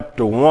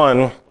chapter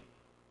 1.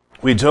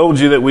 We told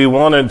you that we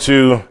wanted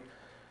to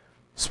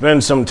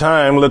spend some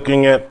time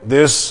looking at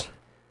this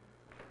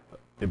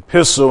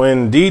epistle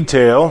in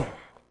detail.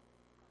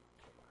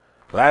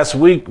 Last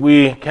week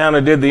we kind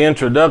of did the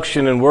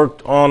introduction and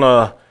worked on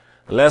a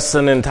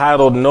lesson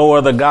entitled No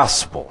Other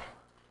Gospel.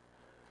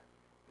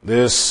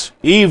 This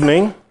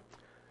evening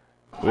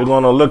we're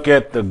going to look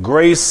at the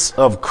grace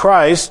of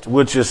Christ,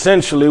 which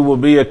essentially will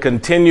be a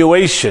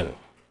continuation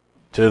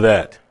to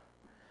that.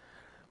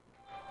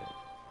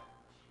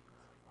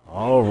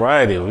 All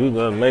righty, we're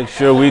going to make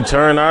sure we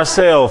turn our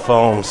cell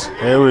phones.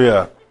 Here we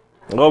are.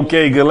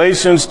 Okay,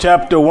 Galatians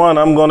chapter 1,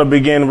 I'm going to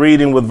begin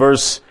reading with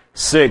verse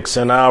 6,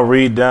 and I'll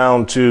read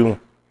down to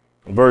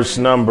verse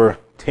number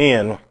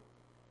 10.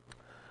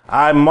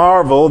 I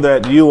marvel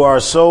that you are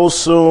so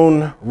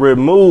soon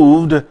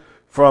removed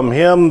from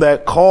him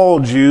that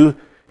called you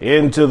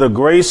into the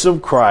grace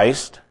of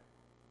Christ,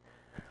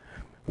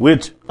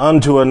 which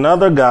unto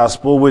another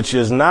gospel, which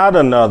is not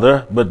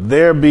another, but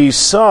there be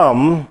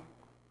some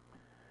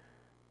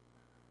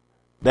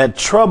that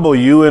trouble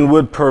you and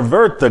would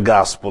pervert the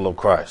gospel of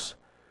Christ.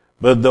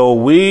 But though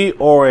we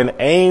or an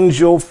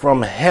angel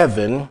from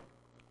heaven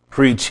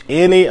preach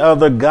any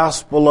other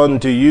gospel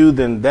unto you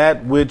than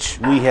that which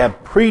we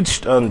have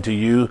preached unto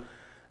you,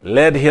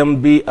 let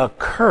him be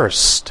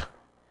accursed.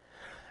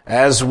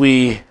 As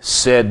we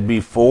said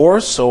before,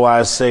 so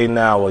I say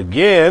now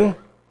again,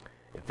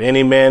 if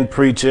any man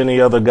preach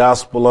any other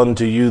gospel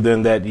unto you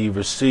than that ye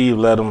receive,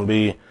 let him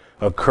be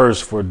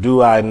accursed. For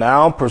do I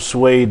now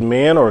persuade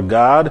men or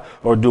God,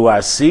 or do I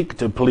seek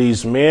to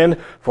please men?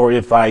 For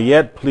if I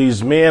yet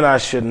please men, I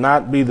should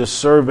not be the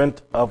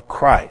servant of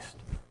Christ.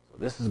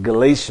 This is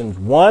Galatians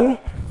 1.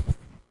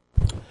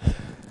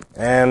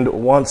 And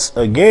once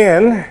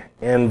again,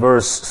 in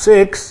verse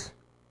 6,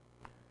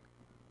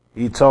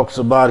 he talks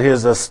about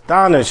his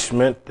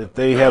astonishment that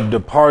they have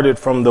departed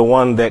from the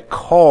one that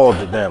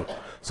called them.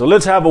 So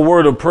let's have a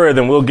word of prayer,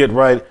 then we'll get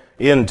right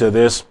into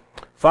this.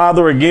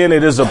 Father, again,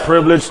 it is a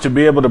privilege to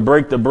be able to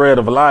break the bread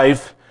of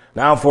life.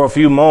 Now for a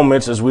few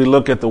moments, as we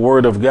look at the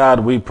word of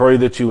God, we pray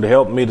that you would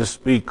help me to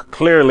speak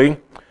clearly.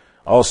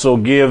 Also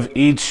give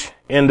each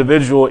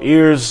individual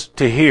ears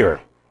to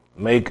hear.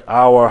 Make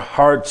our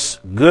hearts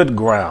good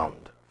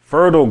ground,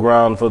 fertile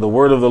ground for the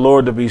word of the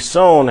Lord to be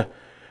sown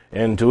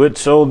into it,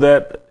 so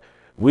that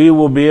we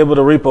will be able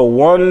to reap a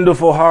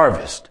wonderful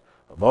harvest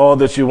of all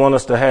that you want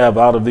us to have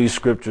out of these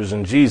scriptures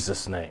in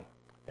Jesus' name.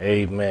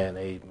 Amen,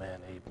 amen,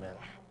 amen.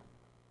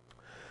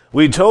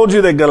 We told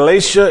you that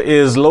Galatia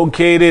is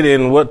located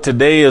in what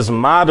today is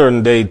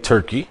modern day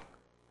Turkey.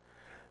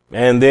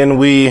 And then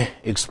we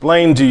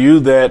explained to you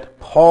that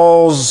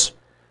Paul's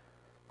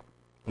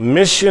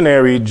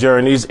missionary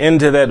journeys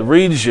into that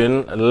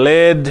region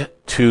led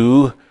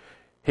to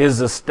his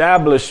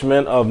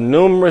establishment of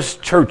numerous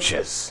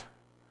churches.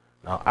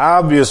 Now,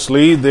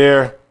 obviously,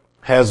 there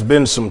has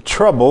been some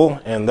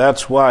trouble, and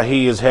that's why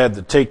he has had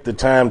to take the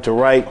time to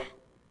write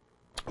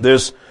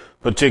this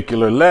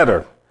particular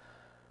letter.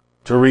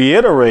 To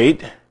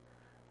reiterate,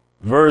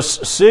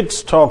 verse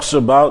 6 talks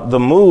about the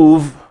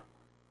move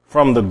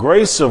from the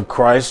grace of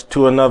Christ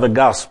to another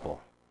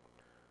gospel.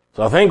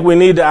 So I think we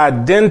need to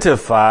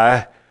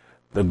identify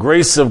the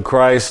grace of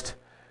Christ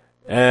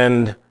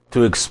and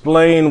to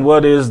explain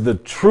what is the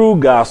true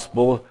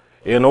gospel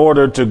in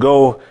order to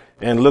go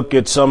and look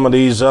at some of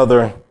these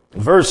other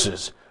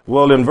verses.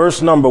 Well, in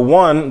verse number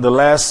 1, the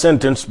last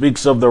sentence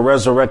speaks of the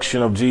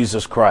resurrection of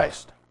Jesus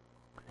Christ.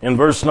 In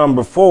verse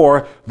number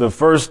 4, the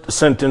first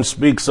sentence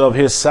speaks of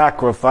his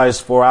sacrifice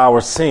for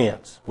our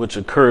sins, which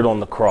occurred on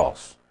the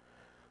cross.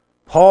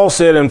 Paul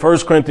said in 1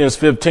 Corinthians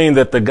 15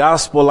 that the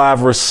gospel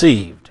I've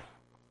received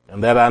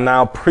and that I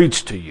now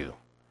preach to you.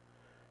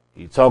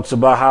 He talks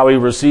about how he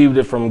received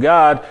it from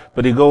God,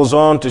 but he goes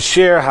on to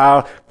share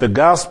how the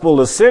gospel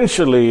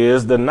essentially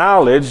is the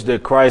knowledge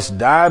that Christ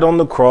died on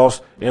the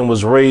cross and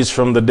was raised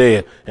from the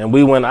dead. And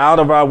we went out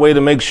of our way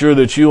to make sure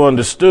that you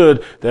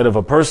understood that if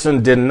a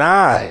person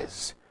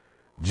denies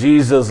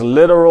Jesus'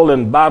 literal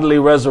and bodily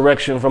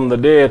resurrection from the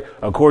dead,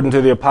 according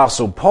to the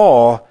Apostle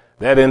Paul,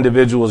 that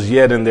individual is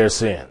yet in their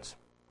sins,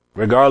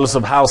 regardless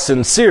of how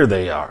sincere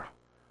they are,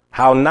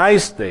 how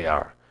nice they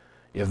are.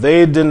 If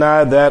they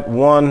deny that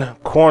one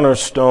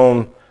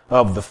cornerstone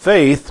of the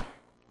faith,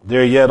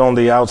 they're yet on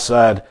the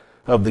outside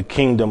of the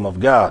kingdom of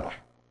God.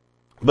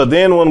 But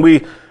then when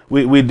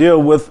we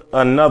deal with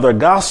another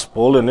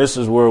gospel, and this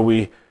is where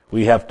we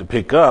have to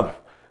pick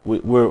up,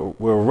 we're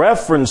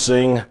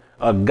referencing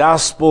a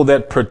gospel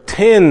that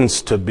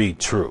pretends to be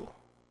true.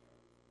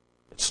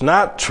 It's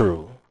not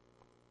true,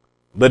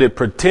 but it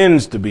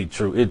pretends to be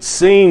true. It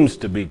seems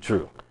to be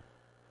true.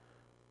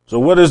 So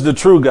what is the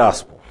true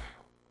gospel?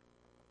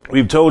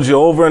 We've told you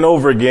over and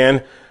over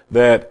again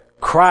that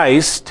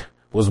Christ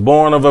was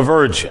born of a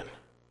virgin.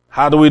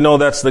 How do we know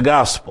that's the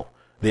gospel?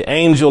 The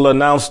angel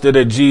announced it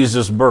at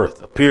Jesus'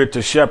 birth, appeared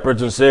to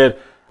shepherds and said,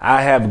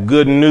 I have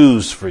good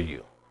news for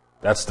you.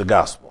 That's the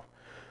gospel.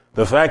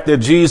 The fact that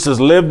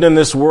Jesus lived in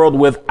this world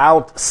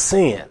without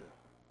sin.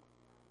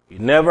 He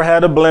never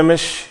had a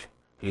blemish.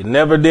 He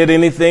never did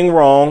anything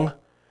wrong.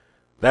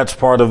 That's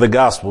part of the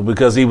gospel,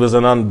 because he was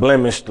an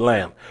unblemished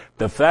lamb.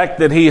 The fact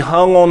that he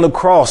hung on the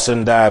cross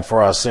and died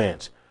for our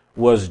sins,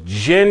 was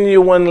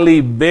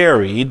genuinely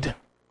buried,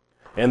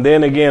 and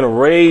then again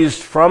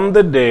raised from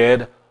the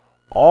dead,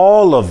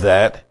 all of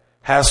that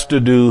has to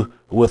do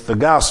with the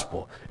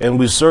gospel. And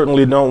we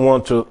certainly don't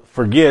want to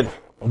forget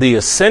the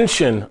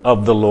ascension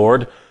of the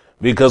Lord,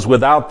 because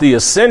without the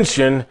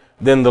ascension,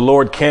 then the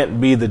Lord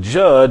can't be the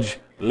judge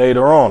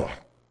later on.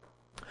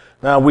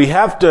 Now we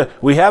have to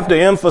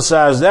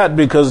emphasize that,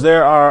 because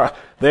there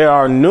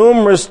are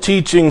numerous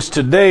teachings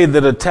today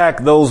that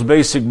attack those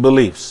basic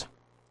beliefs.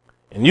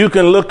 And you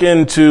can look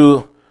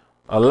into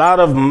a lot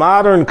of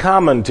modern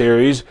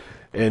commentaries,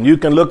 and you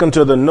can look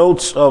into the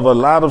notes of a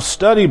lot of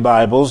study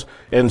Bibles,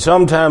 and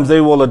sometimes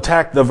they will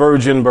attack the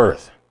virgin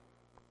birth.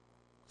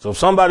 So if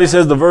somebody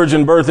says the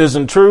virgin birth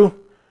isn't true,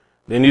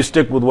 then you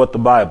stick with what the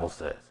Bible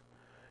says.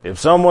 If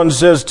someone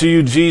says to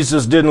you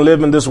Jesus didn't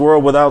live in this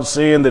world without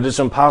sin, that it's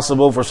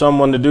impossible for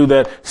someone to do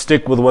that,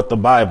 stick with what the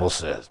Bible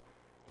says.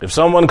 If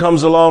someone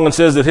comes along and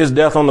says that his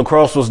death on the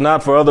cross was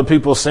not for other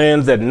people's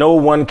sins, that no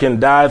one can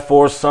die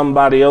for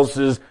somebody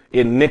else's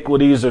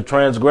iniquities or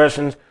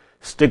transgressions,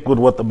 stick with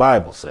what the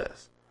Bible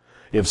says.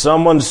 If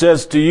someone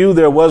says to you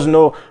there was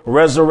no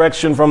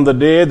resurrection from the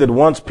dead, that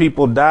once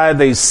people die,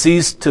 they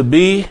cease to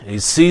be, they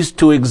cease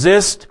to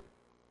exist,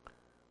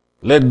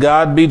 let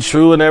God be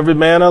true and every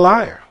man a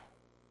liar.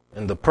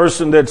 And the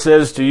person that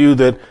says to you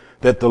that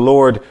the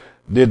Lord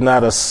did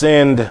not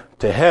ascend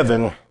to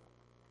heaven,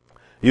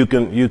 you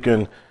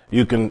can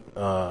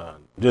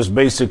just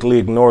basically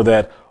ignore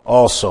that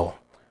also.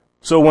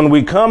 So when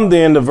we come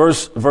then to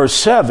verse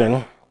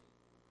 7,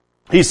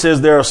 he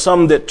says there are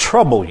some that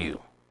trouble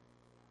you.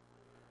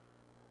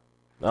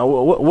 Now,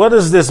 what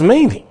is this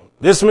meaning?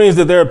 This means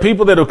that there are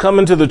people that have come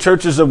into the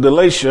churches of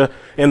Galatia,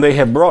 and they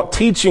have brought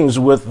teachings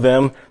with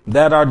them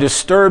that are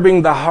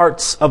disturbing the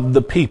hearts of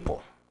the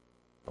people.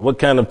 What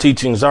kind of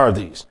teachings are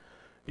these?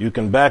 You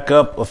can back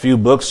up a few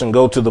books and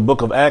go to the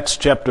book of Acts,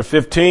 chapter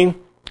 15.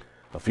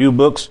 A few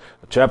books,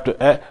 chapter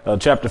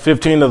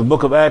 15 of the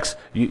book of Acts.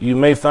 You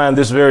may find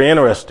this very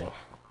interesting.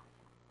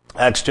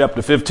 Acts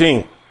chapter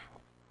 15.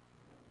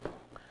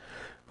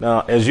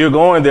 Now, as you're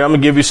going there, I'm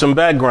going to give you some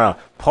background.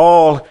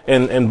 Paul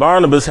and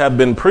Barnabas have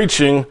been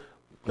preaching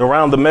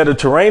around the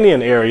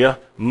Mediterranean area.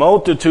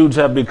 Multitudes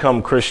have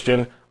become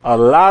Christian. A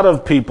lot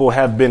of people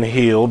have been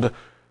healed.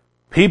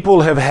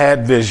 People have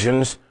had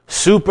visions.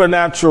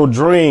 Supernatural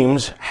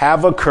dreams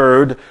have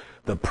occurred.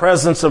 The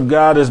presence of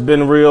God has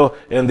been real,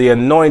 and the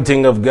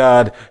anointing of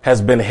God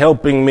has been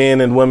helping men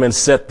and women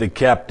set the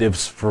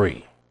captives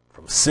free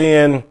from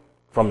sin,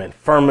 from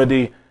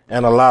infirmity,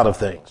 and a lot of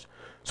things.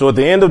 So at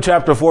the end of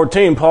chapter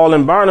 14, Paul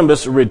and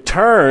Barnabas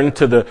returned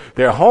to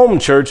their home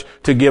church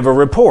to give a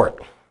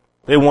report.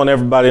 They want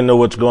everybody to know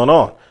what's going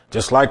on.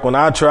 Just like when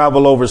I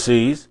travel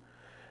overseas,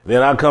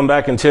 then I come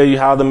back and tell you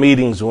how the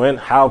meetings went,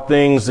 how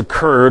things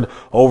occurred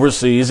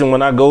overseas. And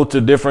when I go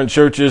to different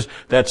churches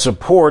that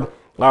support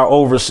our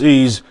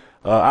overseas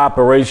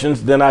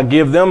operations, then I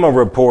give them a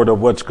report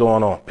of what's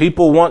going on.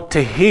 People want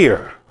to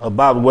hear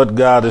about what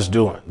God is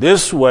doing.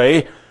 This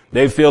way,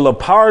 they feel a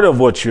part of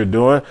what you're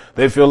doing.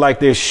 They feel like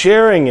they're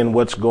sharing in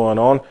what's going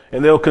on,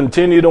 and they'll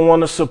continue to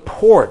want to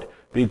support,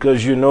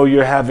 because you know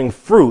you're having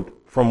fruit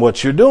from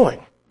what you're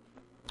doing.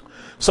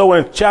 So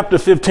in chapter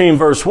 15,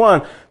 verse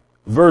 1,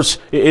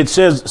 it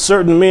says,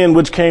 certain men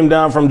which came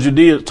down from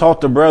Judea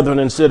taught the brethren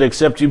and said,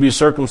 except you be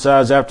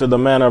circumcised after the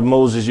manner of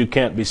Moses, you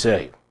can't be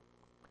saved.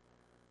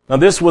 Now,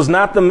 this was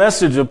not the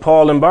message of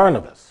Paul and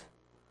Barnabas.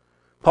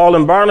 Paul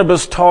and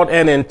Barnabas taught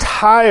an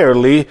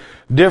entirely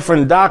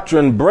different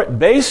doctrine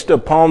based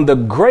upon the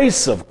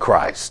grace of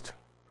Christ,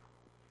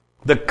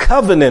 the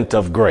covenant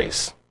of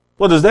grace.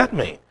 What does that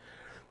mean?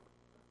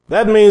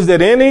 That means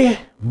that any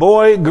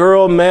boy,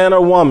 girl, man,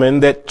 or woman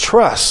that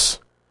trusts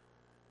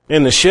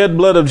in the shed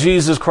blood of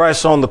Jesus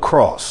Christ on the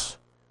cross,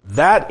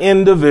 that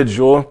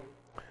individual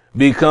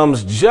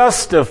becomes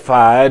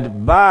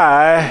justified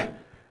by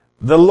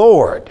the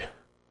Lord.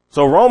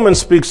 So Romans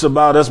speaks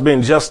about us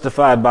being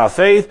justified by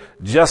faith,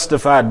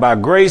 justified by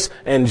grace,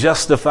 and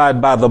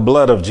justified by the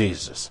blood of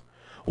Jesus.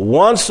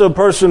 Once a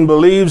person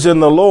believes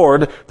in the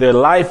Lord, their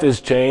life is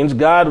changed.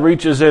 God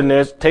reaches in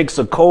there, takes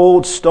a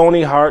cold,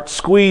 stony heart,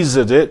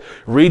 squeezes it,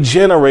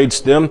 regenerates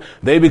them.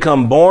 They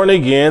become born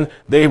again.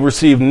 They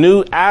receive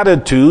new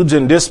attitudes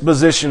and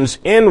dispositions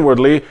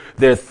inwardly.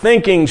 Their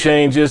thinking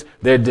changes.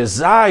 Their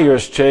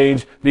desires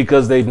change,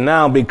 because they've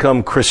now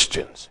become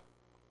Christians.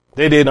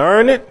 They didn't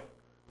earn it.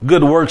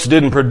 Good works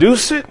didn't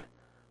produce it,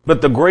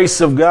 but the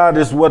grace of God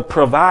is what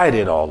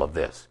provided all of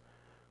this.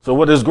 So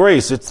what is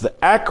grace? It's the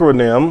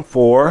acronym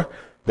for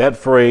that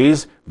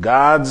phrase,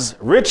 God's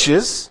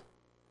riches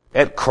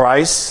at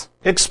Christ's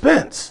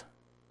expense.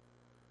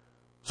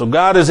 So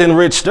God has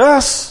enriched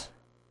us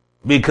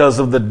because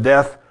of the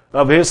death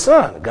of his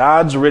son.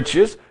 God's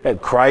riches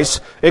at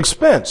Christ's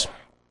expense.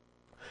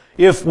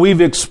 If we've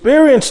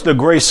experienced the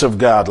grace of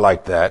God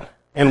like that,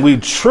 and we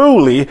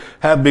truly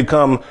have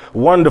become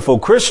wonderful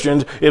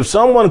Christians, if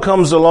someone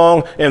comes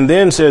along and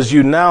then says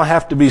you now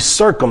have to be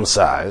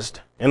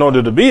circumcised, in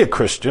order to be a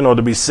Christian or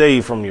to be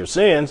saved from your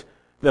sins,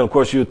 then of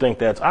course you would think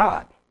that's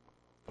odd.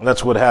 And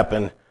that's what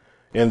happened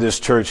in this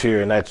church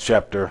here in Acts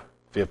chapter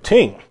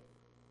 15.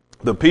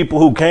 The people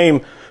who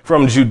came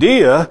from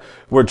Judea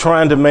were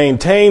trying to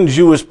maintain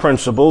Jewish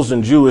principles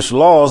and Jewish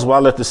laws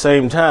while at the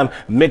same time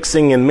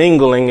mixing and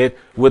mingling it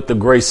with the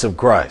grace of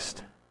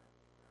Christ.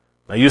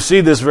 Now you see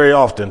this very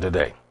often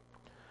today.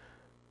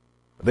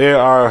 There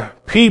are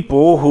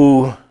people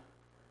who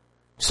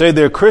say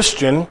they're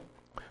Christian,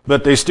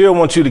 but they still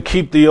want you to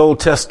keep the Old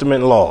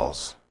Testament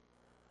laws.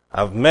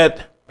 I've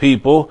met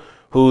people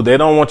who they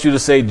don't want you to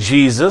say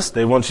Jesus.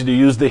 They want you to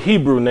use the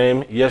Hebrew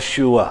name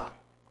Yeshua.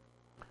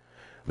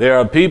 There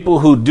are people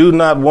who do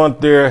not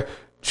want their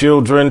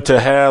children to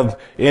have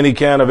any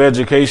kind of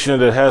education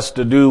that has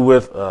to do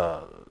with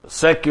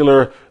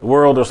secular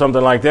world or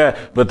something like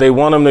that, but they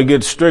want them to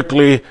get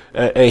strictly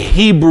a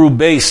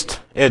Hebrew-based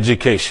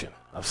education.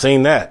 I've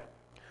seen that.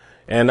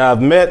 And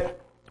I've met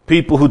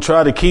people who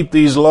try to keep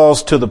these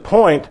laws to the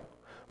point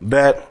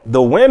that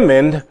the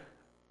women,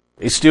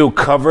 they still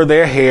cover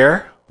their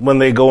hair when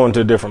they go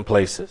into different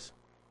places.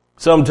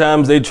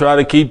 Sometimes they try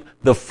to keep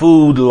the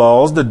food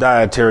laws, the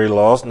dietary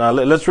laws. Now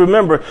let's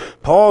remember,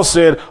 Paul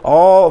said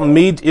all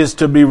meat is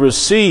to be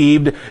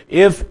received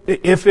if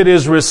it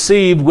is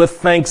received with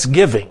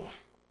thanksgiving.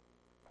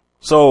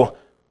 So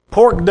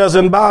pork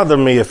doesn't bother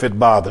me if it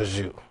bothers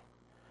you.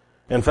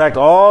 In fact,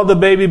 all the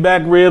baby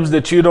back ribs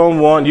that you don't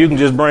want, you can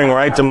just bring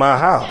right to my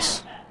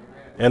house.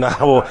 And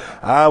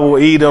I will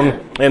eat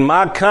them, and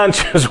my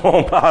conscience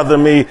won't bother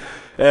me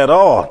at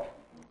all.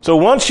 So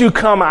once you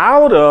come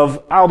out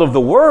of the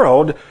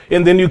world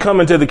and then you come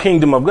into the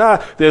kingdom of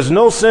God, there's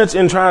no sense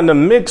in trying to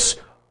mix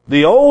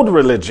the old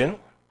religion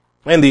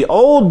and the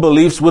old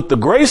beliefs with the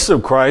grace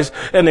of Christ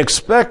and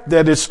expect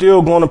that it's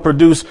still going to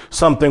produce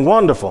something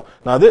wonderful.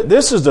 Now,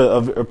 this is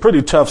a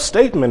pretty tough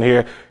statement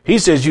here. He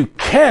says you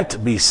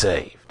can't be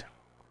saved.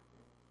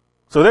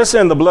 So they're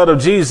saying the blood of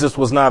Jesus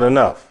was not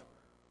enough.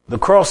 The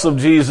cross of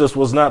Jesus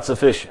was not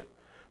sufficient.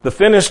 The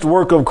finished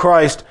work of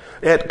Christ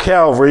at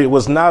Calvary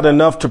was not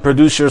enough to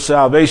produce your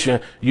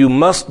salvation. You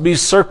must be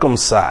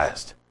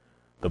circumcised.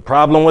 The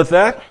problem with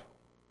that,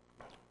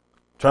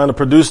 trying to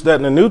produce that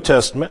in the New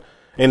Testament,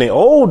 in the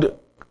old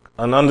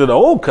and under the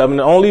old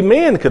covenant, only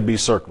men could be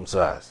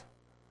circumcised.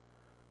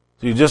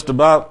 So you just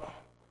about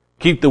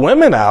keep the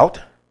women out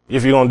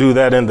if you're going to do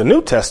that in the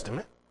New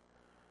Testament.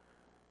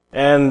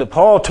 And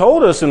Paul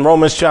told us in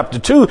Romans chapter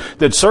 2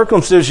 that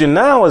circumcision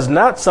now is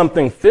not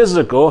something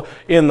physical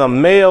in the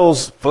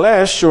male's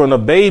flesh or in a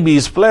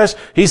baby's flesh.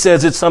 He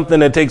says it's something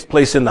that takes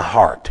place in the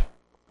heart.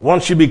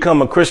 Once you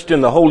become a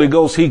Christian, the Holy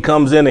Ghost, He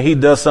comes in and He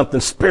does something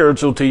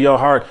spiritual to your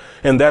heart.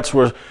 And that's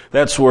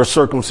where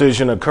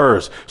circumcision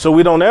occurs. So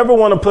we don't ever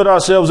want to put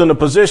ourselves in a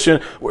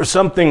position where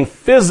something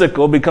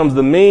physical becomes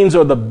the means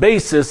or the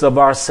basis of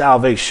our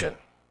salvation.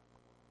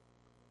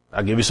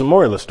 I'll give you some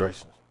more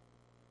illustrations.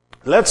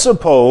 Let's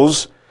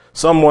suppose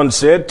someone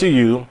said to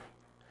you,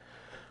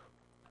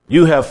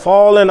 you have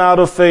fallen out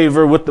of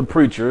favor with the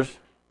preachers,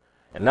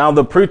 and now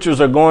the preachers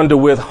are going to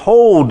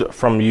withhold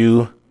from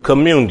you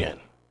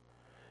communion.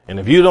 And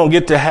if you don't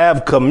get to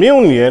have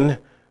communion,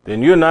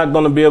 then you're not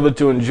going to be able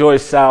to enjoy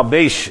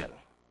salvation.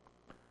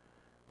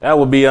 That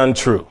would be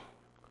untrue,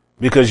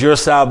 because your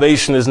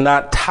salvation is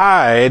not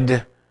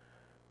tied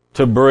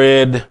to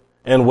bread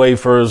and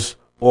wafers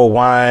or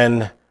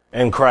wine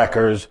and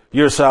crackers.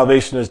 Your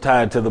salvation is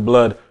tied to the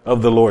blood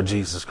of the Lord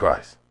Jesus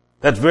Christ.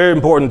 That's very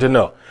important to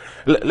know.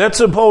 Let's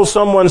suppose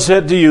someone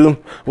said to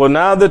you, well,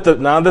 now that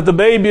the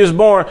baby is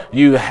born,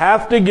 you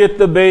have to get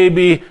the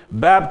baby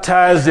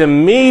baptized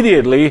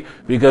immediately,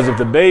 because if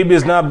the baby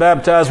is not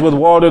baptized with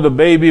water, the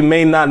baby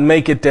may not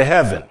make it to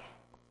heaven.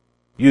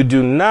 You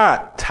do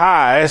not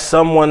tie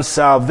someone's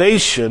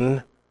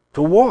salvation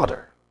to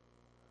water.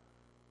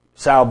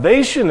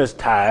 Salvation is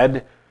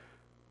tied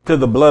to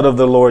the blood of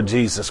the Lord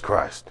Jesus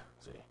Christ.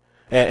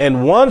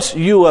 And once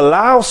you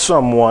allow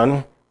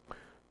someone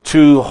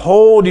to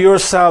hold your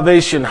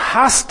salvation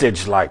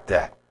hostage like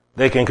that,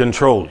 they can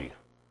control you,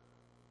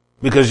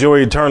 because your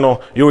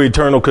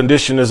eternal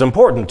condition is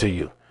important to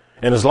you.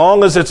 And as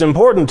long as it's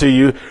important to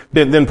you,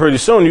 then pretty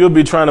soon you'll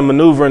be trying to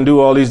maneuver and do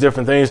all these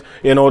different things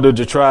in order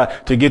to try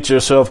to get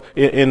yourself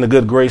in the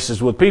good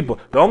graces with people.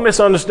 Don't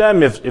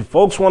misunderstand me. If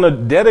folks want to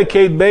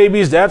dedicate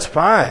babies, that's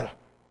fine.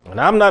 And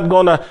I'm not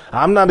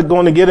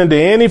going to get into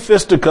any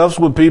fisticuffs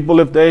with people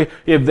if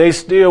they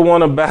still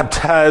want to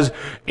baptize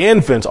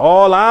infants.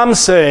 All I'm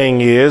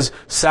saying is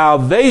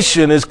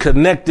salvation is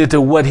connected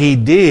to what He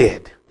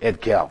did at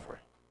Calvary.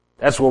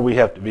 That's where we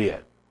have to be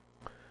at.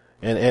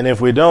 And if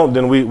we don't,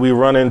 then we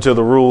run into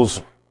the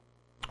rules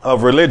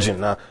of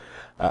religion. Now,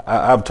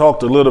 I've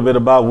talked a little bit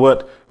about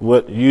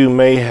what you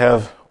may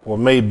have or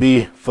may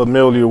be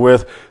familiar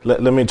with.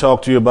 Let me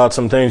talk to you about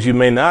some things you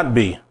may not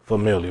be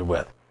familiar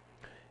with.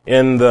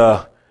 In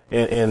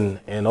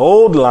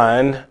old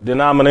line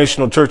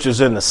denominational churches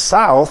in the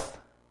South,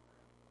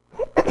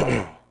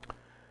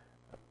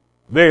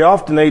 very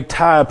often they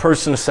tie a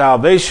person's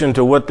salvation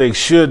to what they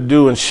should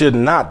do and should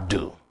not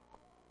do.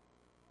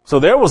 So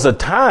there was a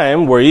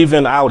time where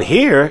even out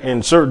here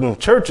in certain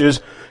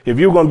churches, if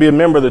you were going to be a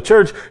member of the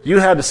church, you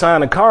had to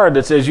sign a card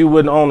that says you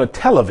wouldn't own a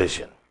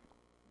television.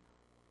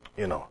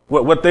 You know,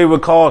 what they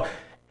would call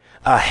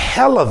a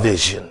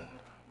hell-o-vision.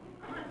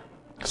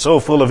 So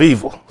full of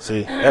evil.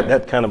 See,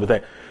 that kind of a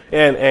thing.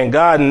 And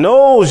God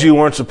knows you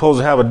weren't supposed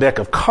to have a deck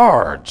of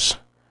cards.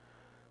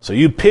 So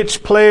you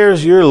pitch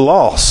players, you're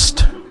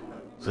lost.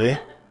 See,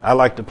 I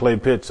like to play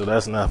pitch, so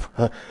that's not,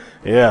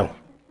 yeah.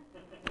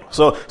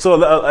 So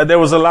there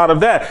was a lot of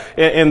that.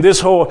 And this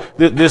whole,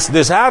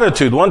 this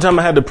attitude. One time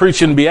I had to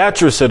preach in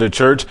Beatrice at a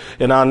church,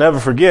 and I'll never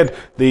forget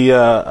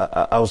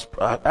I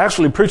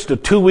actually preached a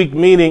 2-week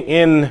meeting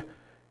in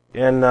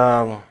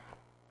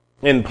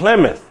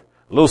Plymouth,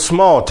 a little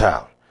small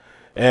town.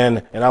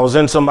 And I was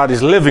in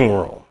somebody's living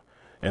room.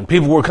 And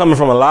people were coming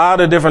from a lot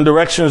of different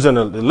directions, and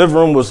the living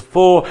room was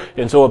full.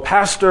 And so a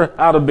pastor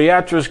out of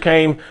Beatrice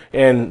came,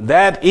 and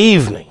that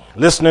evening,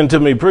 listening to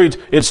me preach,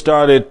 it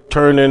started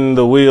turning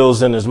the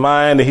wheels in his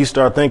mind, and he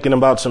started thinking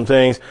about some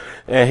things.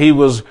 And he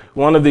was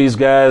one of these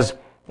guys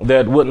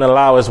that wouldn't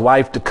allow his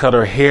wife to cut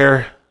her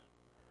hair.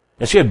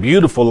 And she had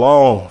beautiful,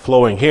 long,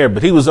 flowing hair,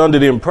 but he was under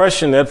the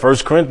impression that 1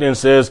 Corinthians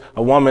says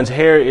a woman's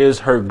hair is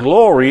her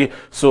glory,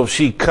 so if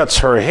she cuts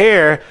her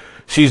hair,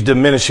 she's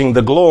diminishing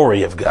the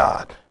glory of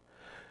God.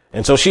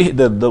 And so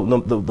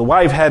the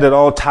wife had it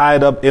all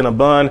tied up in a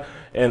bun,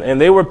 and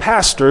they were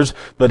pastors,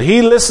 but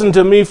he listened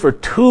to me for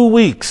 2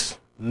 weeks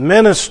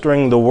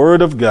ministering the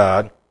word of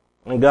God,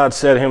 and God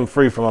set him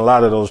free from a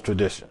lot of those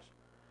traditions.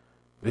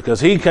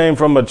 Because he came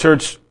from a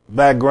church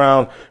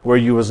background where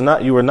you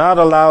were not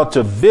allowed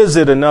to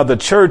visit another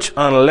church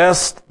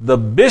unless the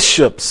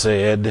bishop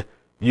said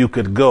you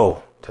could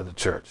go to the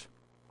church.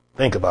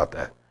 Think about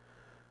that.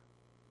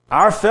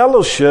 Our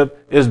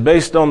fellowship is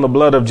based on the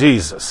blood of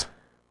Jesus.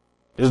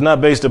 It's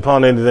not based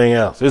upon anything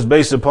else. It's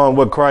based upon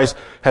what Christ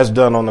has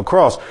done on the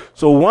cross.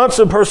 So once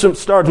a person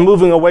starts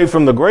moving away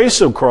from the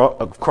grace of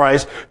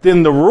Christ,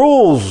 then the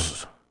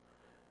rules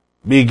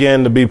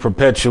begin to be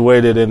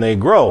perpetuated and they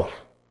grow.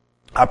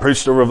 I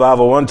preached a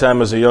revival one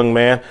time as a young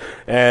man,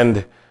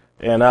 and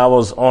I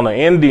was on an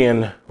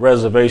Indian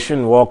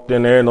reservation, walked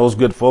in there, and those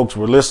good folks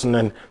were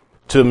listening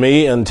to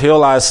me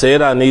until I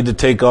said I need to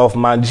take off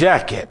my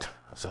jacket.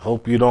 I said,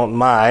 hope you don't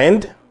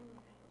mind.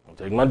 I'll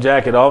take my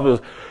jacket off. It was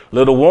a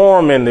little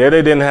warm in there.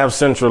 They didn't have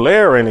central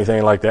air or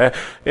anything like that.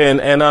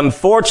 And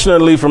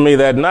unfortunately for me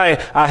that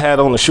night, I had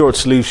on a short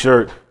sleeve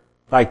shirt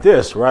like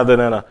this rather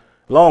than a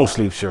long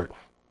sleeve shirt.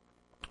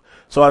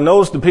 So I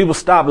noticed the people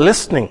stopped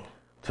listening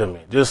to me,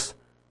 just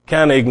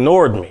kind of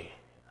ignored me.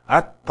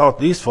 I thought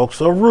these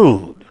folks are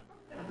rude.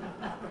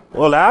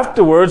 Well,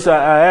 afterwards,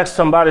 I asked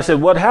somebody, I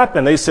said, what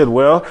happened? They said,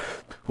 well,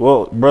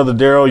 Brother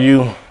Darrell,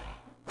 you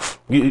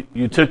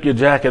took your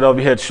jacket off,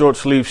 you had short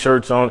sleeve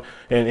shirts on,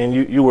 and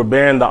you were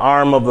bearing the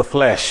arm of the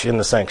flesh in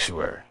the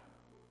sanctuary.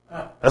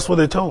 That's what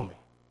they told me.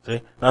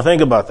 See? Now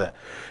think about that.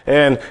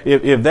 And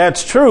if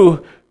that's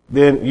true,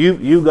 then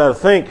you got to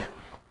think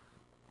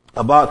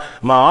about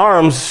my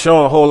arms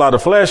showing a whole lot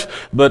of flesh,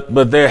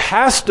 but there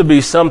has to be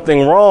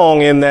something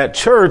wrong in that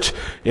church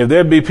if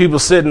there'd be people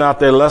sitting out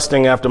there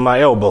lusting after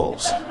my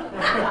elbows.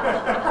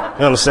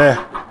 You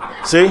understand?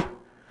 See?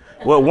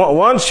 Well,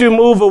 once you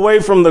move away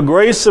from the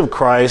grace of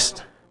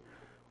Christ,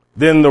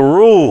 then the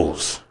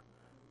rules,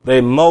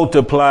 they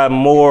multiply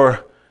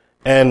more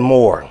and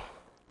more.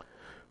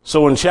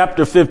 So in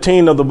chapter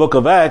 15 of the book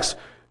of Acts,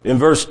 in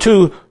verse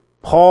 2,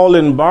 Paul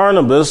and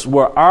Barnabas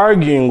were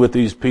arguing with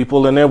these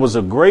people, and there was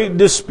a great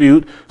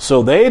dispute,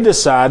 so they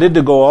decided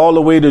to go all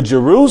the way to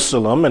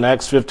Jerusalem in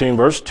Acts 15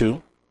 verse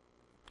 2.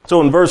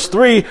 So in verse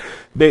 3,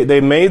 they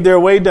made their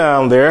way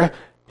down there,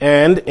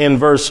 and in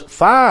verse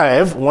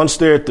 5, once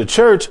they're at the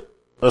church,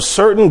 a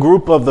certain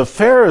group of the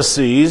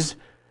Pharisees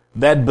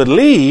that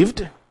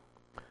believed,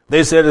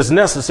 they said it's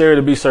necessary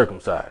to be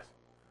circumcised.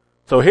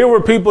 So here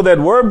were people that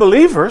were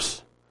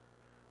believers.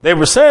 They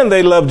were saying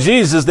they love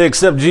Jesus, they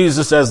accept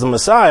Jesus as the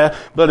Messiah,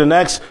 but in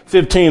Acts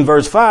 15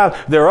 verse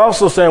 5, they're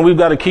also saying we've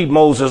got to keep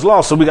Moses' law,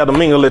 so we got to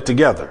mingle it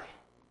together.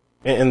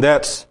 And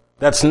that's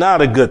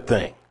not a good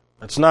thing.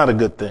 That's not a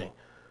good thing.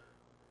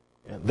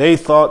 They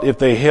thought if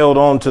they held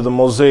on to the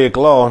Mosaic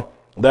law,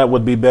 that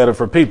would be better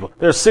for people.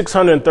 There's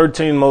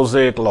 613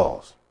 Mosaic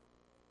laws.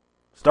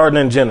 Starting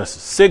in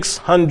Genesis,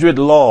 600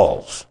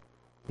 laws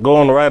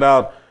going right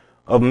out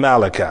of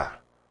Malachi.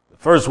 The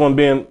first one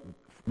being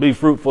be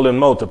fruitful and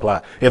multiply.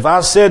 If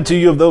I said to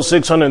you of those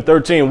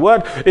 613,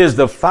 what is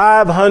the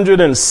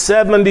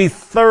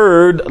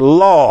 573rd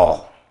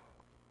law?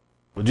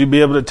 Would you be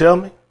able to tell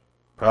me?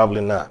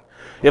 Probably not.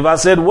 If I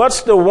said,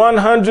 what's the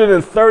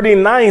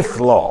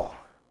 139th law?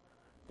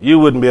 You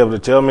wouldn't be able to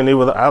tell me,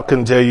 neither I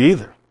couldn't tell you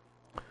either.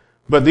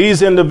 But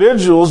these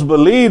individuals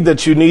believed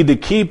that you need to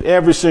keep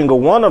every single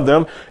one of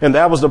them. And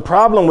that was the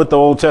problem with the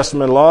Old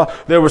Testament law.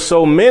 There were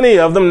so many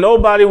of them,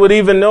 nobody would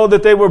even know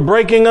that they were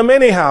breaking them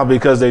anyhow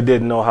because they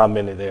didn't know how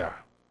many there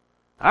are.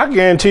 I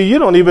guarantee you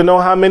don't even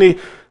know how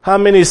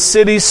many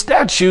city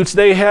statutes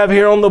they have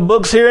here on the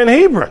books here in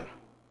Hebron.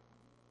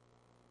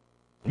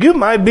 You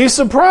might be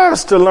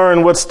surprised to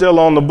learn what's still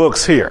on the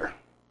books here.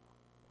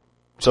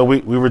 So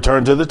we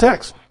return to the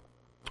text.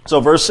 So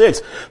verse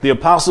 6, the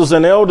apostles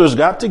and elders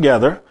got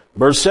together.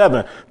 Verse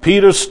 7,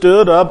 Peter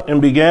stood up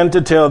and began to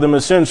tell them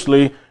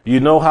essentially, you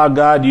know how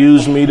God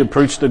used me to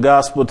preach the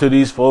gospel to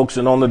these folks,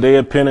 and on the day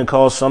of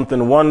Pentecost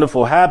something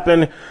wonderful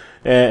happened,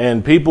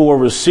 and people were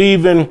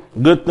receiving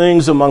good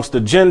things amongst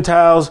the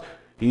Gentiles.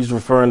 He's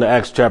referring to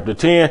Acts chapter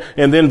 10.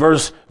 And then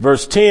verse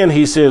 10,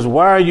 he says,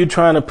 why are you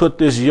trying to put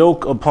this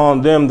yoke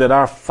upon them that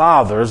our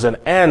fathers and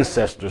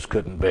ancestors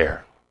couldn't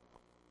bear?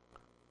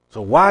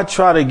 So why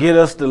try to get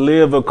us to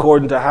live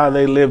according to how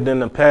they lived in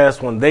the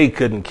past when they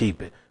couldn't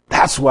keep it?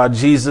 That's why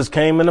Jesus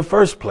came in the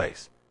first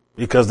place,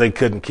 because they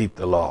couldn't keep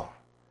the law.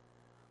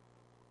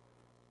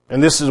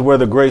 And this is where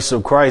the grace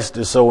of Christ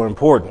is so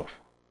important.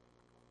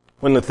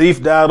 When the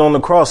thief died on the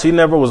cross, he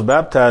never was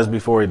baptized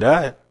before he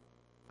died.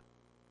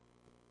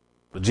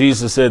 But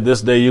Jesus said,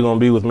 this day you're going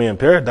to be with me in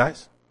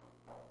paradise.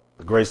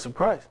 The grace of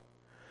Christ.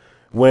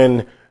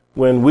 When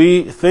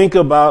we think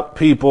about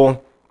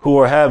people who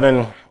are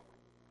having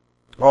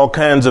all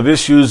kinds of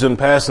issues and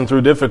passing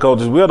through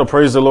difficulties, we ought to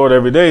praise the Lord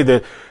every day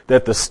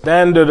that the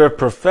standard of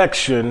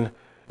perfection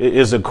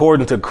is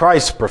according to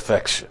Christ's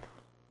perfection.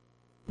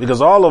 Because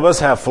all of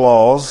us have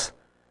flaws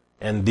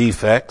and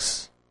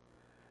defects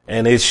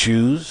and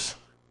issues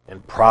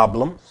and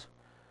problems,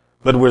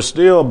 but we're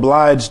still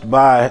obliged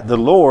by the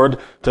Lord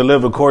to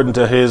live according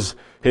to his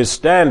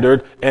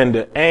standard and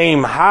to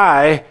aim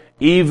high,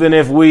 even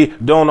if we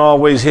don't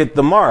always hit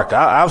the mark.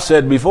 I've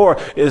said before,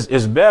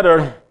 it's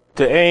better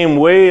to aim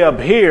way up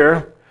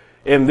here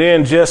and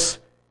then just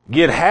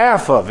get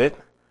half of it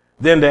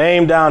than to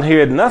aim down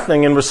here at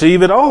nothing and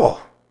receive it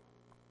all.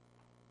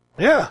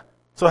 Yeah.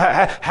 So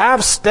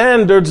have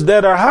standards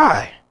that are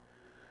high.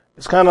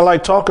 It's kind of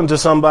like talking to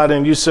somebody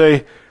and you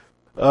say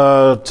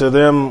to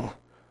them,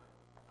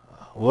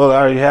 well,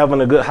 are you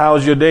having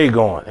how's your day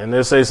going? And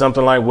they say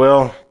something like,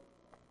 well,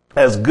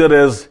 as good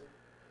as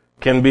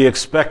can be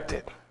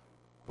expected.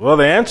 Well,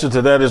 the answer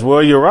to that is,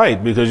 well, you're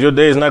right, because your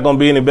day is not going to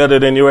be any better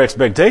than your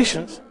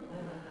expectations.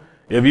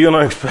 If you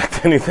don't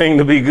expect anything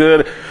to be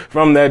good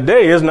from that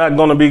day, it's not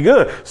going to be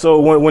good. So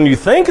when you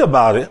think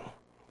about it,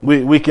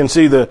 we can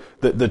see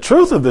the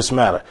truth of this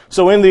matter.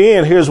 So in the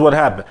end, here's what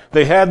happened.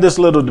 They had this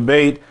little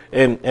debate,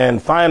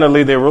 and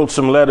finally they wrote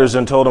some letters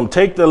and told them,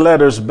 take the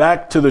letters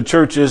back to the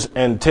churches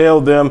and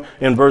tell them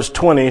in verse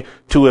 20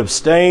 to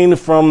abstain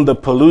from the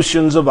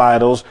pollutions of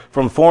idols,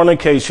 from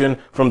fornication,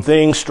 from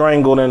things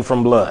strangled, and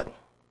from blood.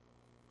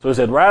 So he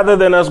said, rather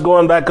than us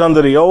going back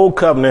under the old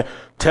covenant,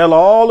 tell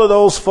all of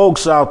those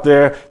folks out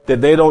there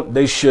that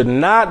they should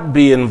not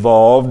be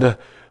involved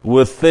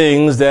with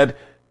things that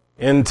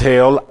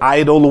entail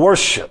idol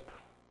worship.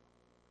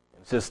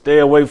 It says stay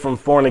away from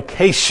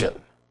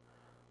fornication.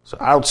 So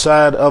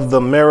outside of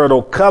the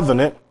marital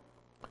covenant,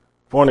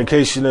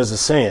 fornication is a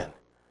sin.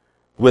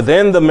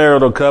 Within the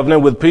marital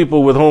covenant, with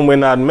people with whom we're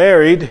not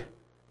married,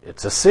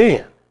 it's a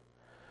sin.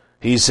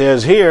 He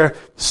says here,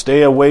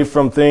 stay away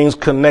from things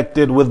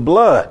connected with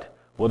blood.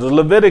 What does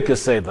Leviticus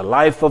say? The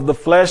life of the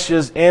flesh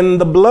is in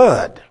the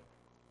blood.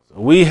 So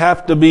we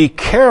have to be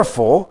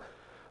careful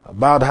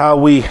about how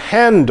we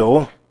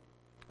handle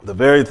the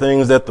very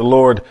things that the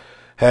Lord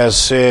has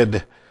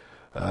said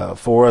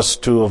for us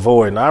to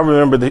avoid. And I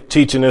remember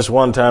teaching this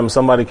one time.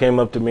 Somebody came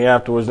up to me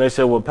afterwards and they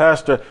said, well,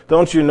 Pastor,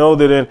 don't you know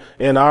that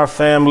in our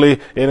family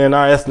and in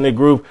our ethnic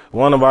group,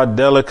 one of our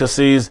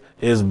delicacies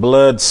is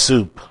blood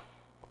soup?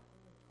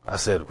 I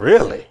said,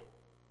 really?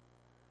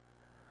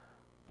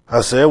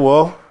 I said,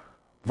 well,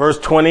 verse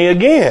 20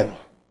 again.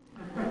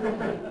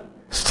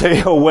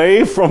 Stay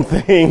away from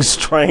things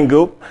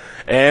strangled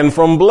and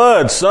from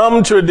blood.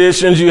 Some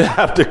traditions you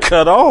have to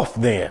cut off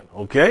then,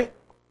 okay?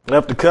 You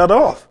have to cut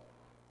off.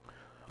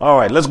 All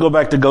right, let's go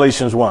back to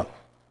Galatians 1.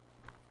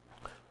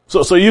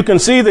 So you can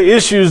see the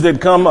issues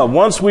that come up.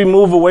 Once we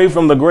move away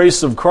from the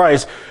grace of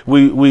Christ,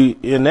 we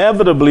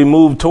inevitably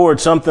move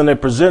towards something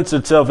that presents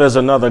itself as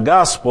another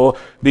gospel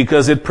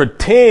because it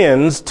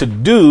pretends to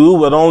do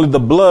what only the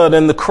blood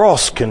and the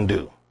cross can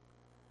do.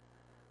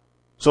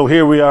 So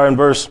here we are in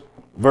verse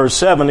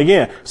 7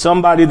 again.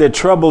 Somebody that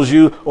troubles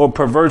you or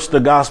perverts the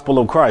gospel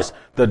of Christ.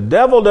 The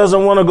devil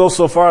doesn't want to go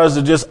so far as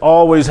to just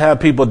always have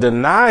people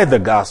deny the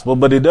gospel,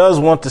 but he does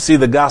want to see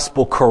the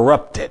gospel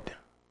corrupted.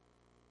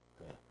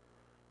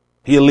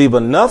 He'll leave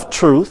enough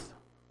truth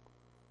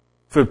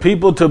for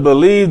people to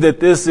believe that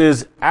this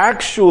is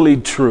actually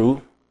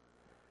true,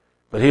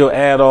 but he'll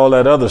add all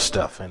that other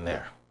stuff in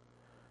there.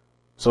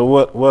 So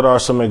what are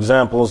some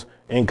examples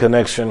in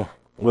connection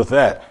with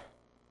that?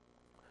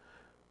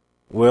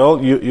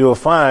 Well, you'll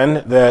find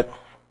that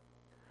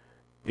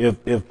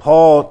if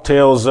Paul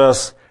tells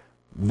us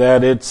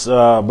that it's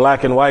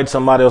black and white,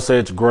 somebody will say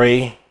it's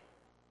gray.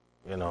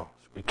 You know,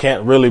 it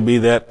can't really be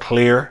that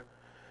clear.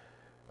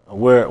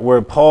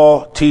 Where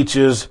Paul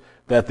teaches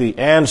that the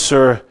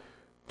answer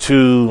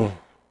to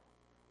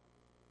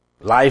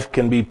life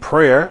can be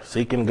prayer,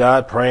 seeking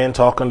God, praying,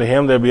 talking to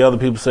him. There'll be other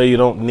people say you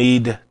don't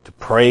need to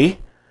pray.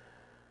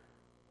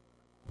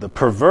 The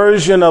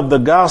perversion of the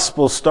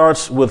gospel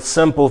starts with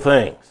simple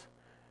things.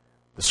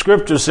 The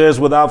scripture says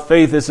without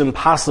faith it's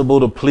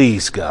impossible to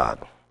please God.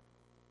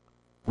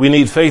 We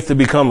need faith to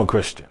become a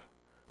Christian.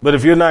 But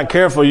if you're not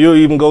careful, you'll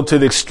even go to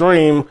the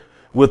extreme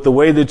with the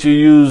way that you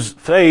use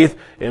faith,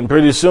 and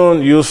pretty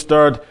soon you'll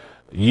start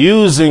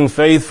using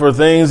faith for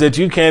things that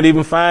you can't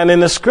even find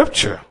in the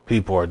scripture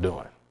people are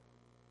doing.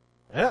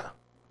 Yeah.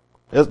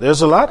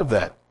 There's a lot of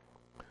that.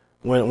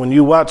 When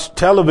you watch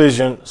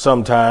television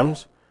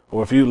sometimes,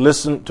 or if you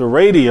listen to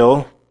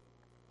radio,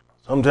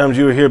 sometimes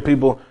you hear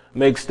people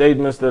make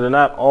statements that are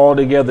not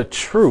altogether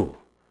true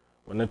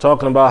when they're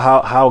talking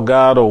about how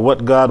God or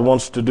what God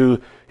wants to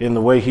do in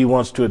the way he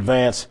wants to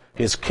advance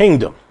his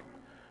kingdom.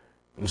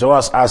 And so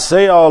I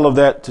say all of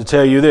that to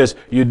tell you this.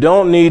 You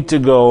don't need to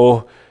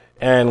go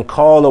and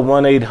call a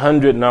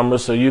 1-800 number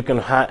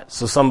so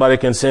somebody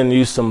can send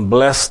you some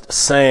blessed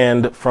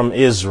sand from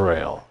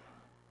Israel.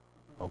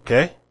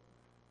 Okay?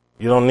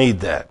 You don't need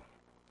that.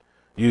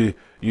 You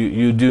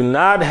do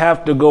not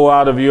have to go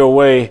out of your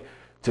way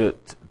to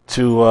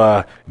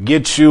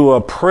get you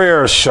a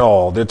prayer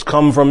shawl that's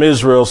come from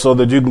Israel so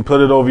that you can put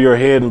it over your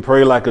head and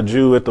pray like a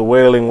Jew at the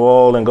Wailing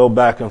Wall and go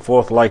back and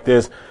forth like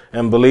this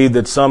and believe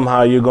that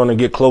somehow you're going to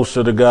get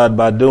closer to God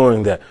by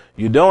doing that.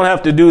 You don't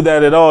have to do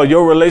that at all.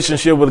 Your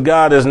relationship with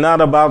God is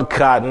not about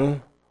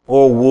cotton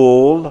or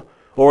wool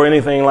or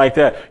anything like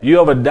that. You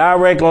have a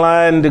direct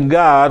line to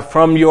God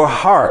from your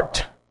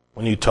heart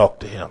when you talk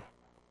to him.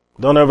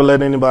 Don't ever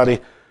let anybody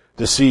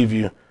deceive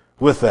you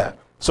with that.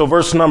 So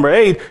verse number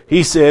 8,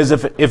 he says,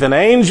 if an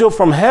angel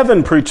from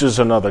heaven preaches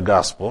another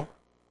gospel,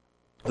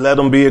 let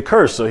him be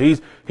accursed. So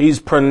he's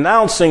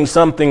pronouncing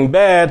something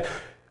bad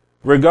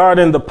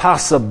regarding the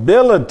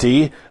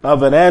possibility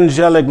of an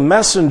angelic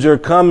messenger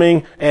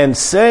coming and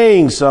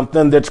saying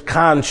something that's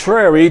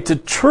contrary to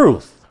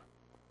truth.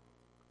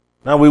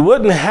 Now, we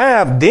wouldn't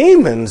have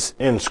demons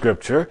in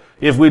Scripture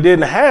if we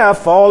didn't have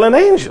fallen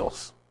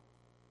angels.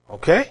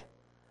 Okay?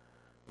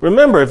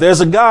 Remember, if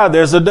there's a God,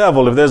 there's a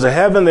devil. If there's a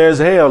heaven, there's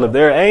hell. If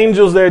there are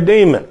angels, there are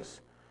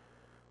demons.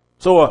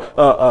 So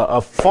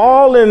a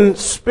fallen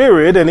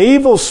spirit, an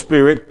evil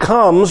spirit,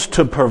 comes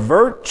to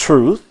pervert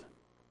truth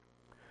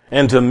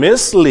and to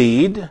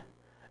mislead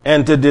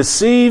and to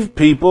deceive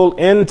people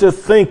into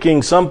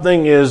thinking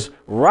something is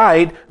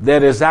right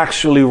that is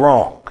actually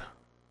wrong.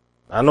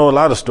 I know a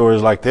lot of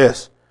stories like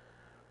this.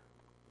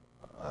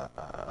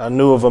 I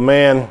knew of a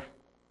man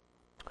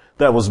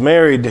that was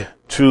married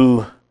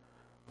to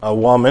a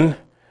woman,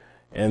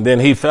 and then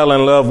he fell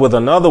in love with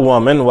another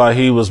woman while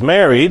he was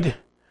married,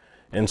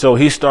 and so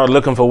he started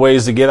looking for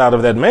ways to get out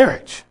of that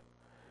marriage.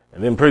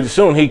 And then pretty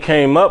soon he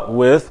came up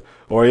with,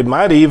 or it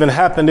might have even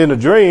happened in a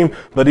dream,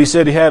 but he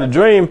said he had a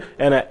dream,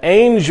 and an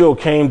angel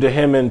came to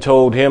him and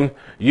told him,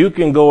 you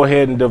can go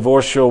ahead and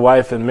divorce your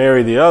wife and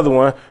marry the other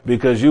one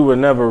because you were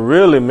never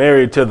really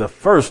married to the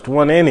first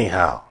one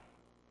anyhow.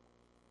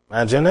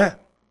 Imagine that.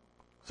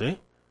 See?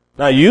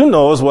 Now you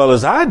know as well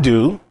as I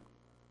do,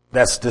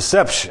 that's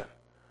deception.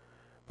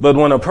 But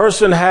when a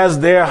person has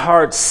their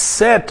heart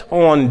set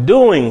on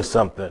doing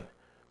something,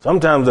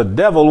 sometimes the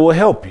devil will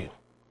help you.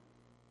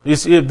 You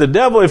see,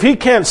 if he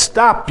can't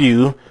stop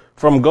you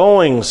from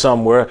going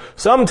somewhere,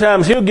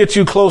 sometimes he'll get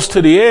you close to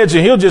the edge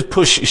and he'll just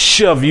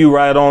shove you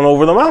right on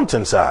over the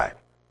mountainside.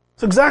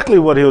 It's exactly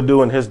what he'll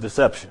do in his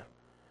deception.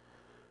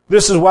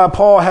 This is why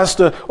Paul has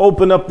to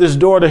open up this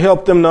door to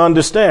help them to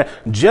understand.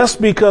 Just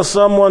because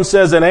someone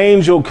says an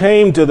angel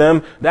came to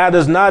them, that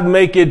does not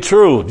make it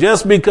true.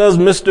 Just because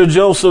Mr.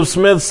 Joseph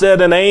Smith said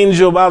an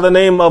angel by the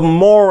name of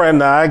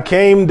Moroni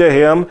came to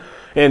him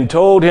and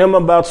told him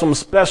about some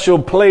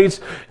special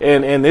plates,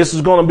 and this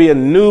is going to be a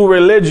new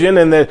religion,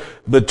 and that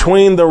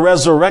between the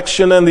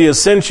resurrection and the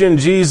ascension,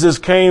 Jesus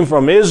came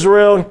from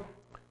Israel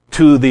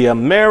to the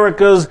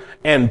Americas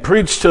and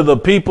preached to the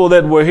people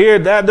that were here.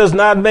 That does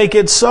not make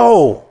it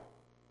so.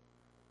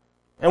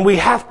 And we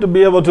have to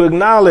be able to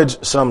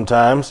acknowledge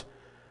sometimes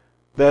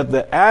that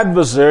the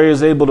adversary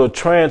is able to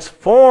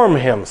transform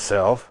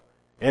himself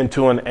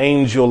into an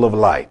angel of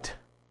light.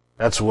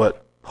 That's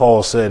what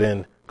Paul said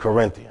in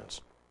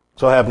Corinthians.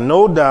 So I have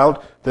no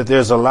doubt that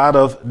there's a lot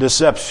of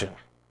deception.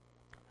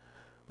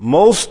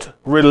 Most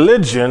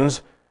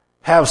religions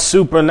have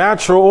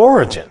supernatural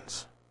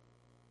origins.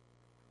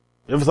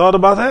 You ever thought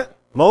about that?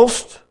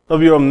 Most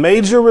of your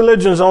major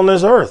religions on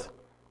this earth,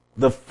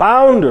 the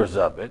founders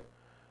of it,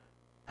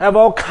 have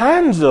all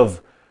kinds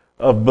of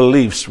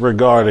beliefs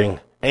regarding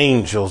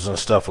angels and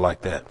stuff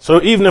like that.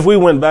 So even if we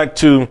went back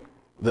to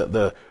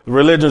the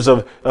religions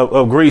of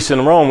Greece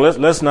and Rome,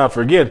 let's not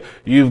forget,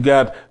 you've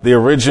got the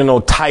original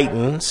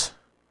Titans,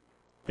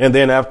 and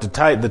then after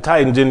the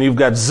Titans, then you've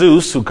got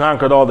Zeus, who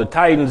conquered all the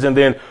Titans, and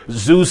then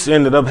Zeus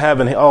ended up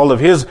having all of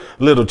his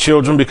little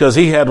children because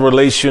he had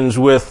relations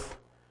with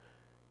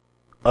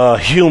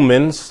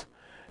humans.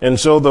 And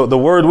so the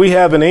word we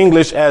have in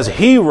English as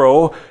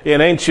hero,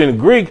 in ancient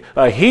Greek,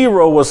 a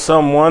hero was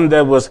someone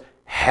that was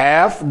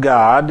half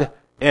God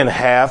and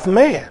half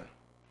man.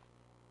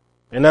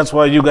 And that's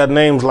why you got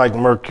names like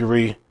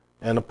Mercury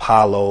and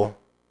Apollo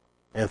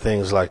and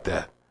things like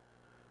that.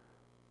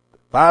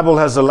 Bible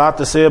has a lot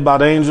to say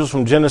about angels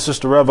from Genesis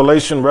to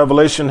Revelation.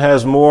 Revelation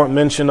has more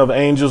mention of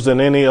angels than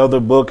any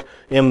other book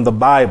in the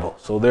Bible.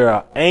 So there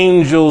are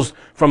angels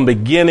from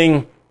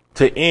beginning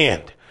to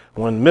end.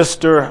 When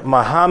Mr.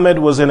 Muhammad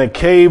was in a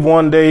cave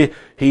one day,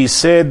 he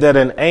said that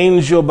an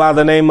angel by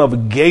the name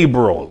of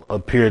Gabriel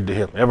appeared to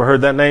him. Ever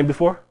heard that name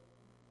before?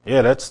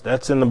 Yeah,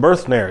 that's in the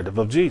birth narrative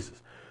of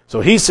Jesus. So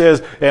he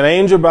says an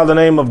angel by the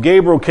name of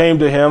Gabriel came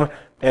to him,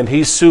 and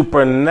he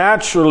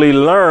supernaturally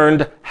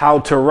learned how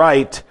to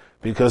write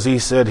because he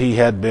said he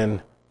had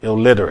been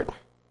illiterate.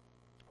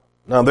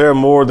 Now, there are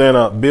more than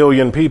 1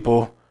 billion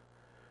people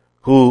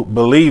who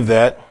believe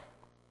that.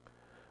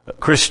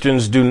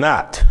 Christians do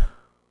not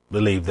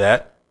believe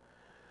that.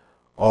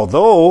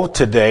 Although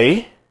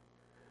today,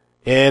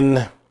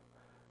 in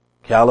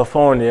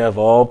California, of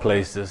all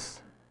places,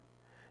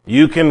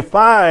 you can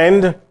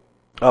find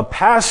a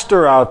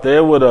pastor out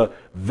there with a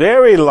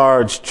very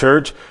large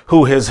church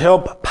who has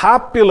helped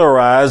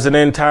popularize an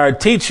entire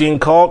teaching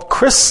called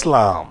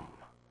Chrislam,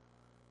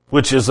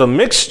 which is a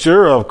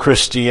mixture of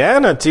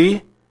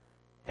Christianity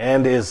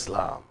and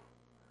Islam.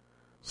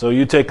 So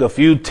you take a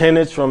few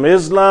tenets from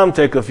Islam,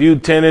 take a few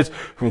tenets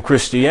from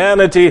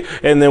Christianity,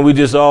 and then we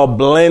just all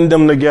blend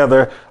them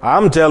together.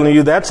 I'm telling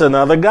you, that's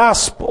another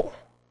gospel,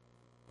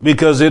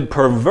 because it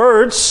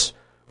perverts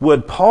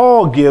what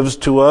Paul gives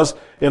to us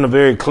in a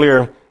very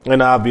clear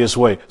and obvious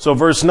way. So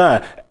verse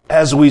 9,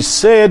 as we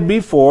said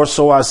before,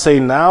 so I say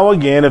now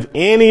again, if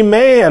any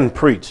man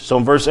preach. So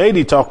in verse 8,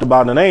 he talked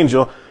about an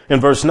angel. In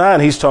verse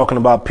 9, he's talking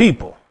about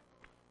people.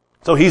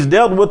 So he's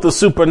dealt with the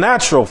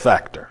supernatural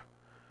factor.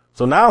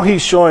 So now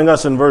he's showing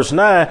us in verse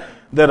 9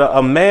 that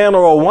a man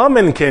or a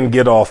woman can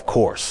get off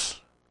course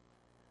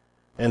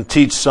and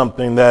teach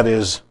something that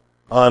is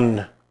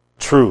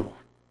untrue.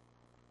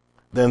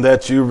 Then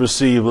that you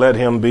receive, let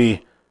him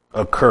be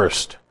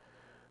accursed.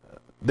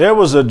 There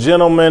was a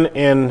gentleman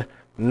in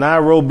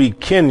Nairobi,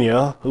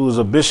 Kenya, who was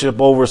a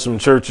bishop over some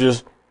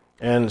churches,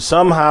 and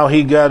somehow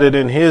he got it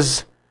in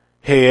his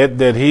head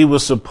that he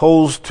was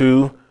supposed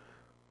to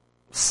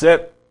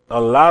set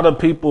a lot of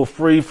people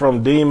free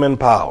from demon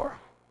power.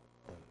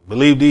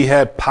 Believed he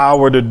had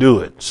power to do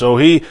it. So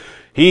he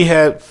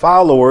had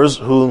followers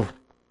who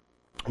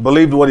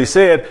believed what he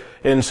said,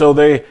 and so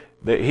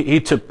he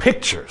took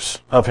pictures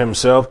of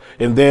himself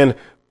and then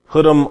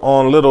put them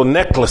on little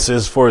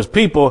necklaces for his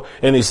people.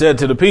 And he said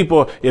to the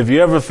people, if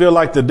you ever feel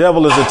like the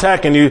devil is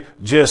attacking you,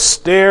 just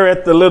stare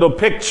at the little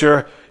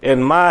picture,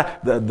 and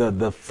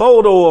the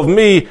photo of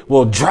me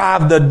will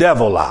drive the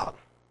devil out.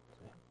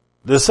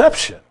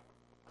 Deception.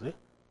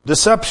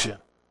 Deception.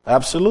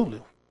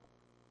 Absolutely.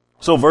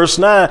 So verse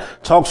 9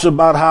 talks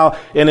about how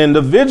an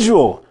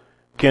individual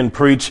can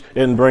preach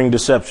and bring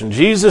deception.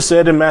 Jesus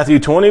said in Matthew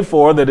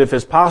 24 that if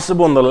it's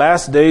possible in the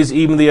last days,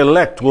 even the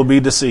elect will be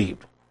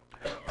deceived.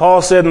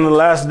 Paul said in the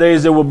last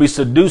days there will be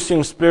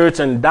seducing spirits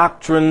and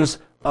doctrines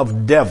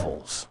of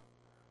devils.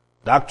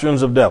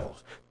 Doctrines of devils.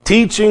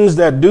 Teachings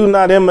that do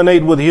not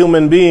emanate with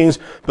human beings,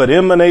 but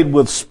emanate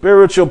with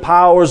spiritual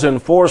powers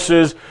and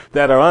forces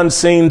that are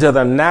unseen to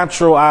the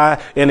natural eye,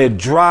 and it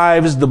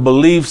drives the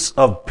beliefs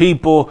of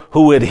people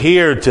who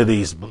adhere to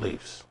these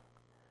beliefs.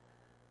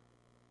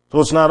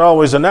 So it's not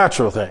always a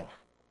natural thing.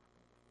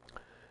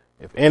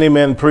 If any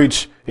man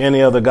preach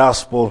any other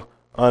gospel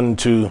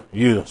unto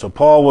you. So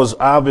Paul was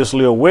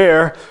obviously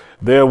aware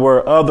there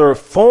were other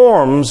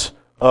forms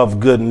of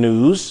good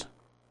news.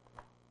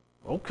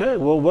 Okay,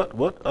 well,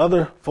 what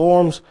other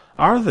forms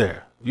are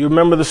there? You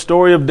remember the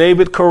story of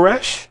David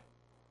Koresh?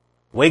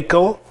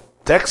 Waco,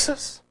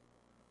 Texas?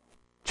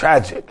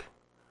 Tragic.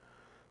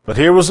 But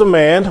here was a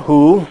man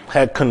who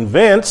had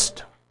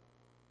convinced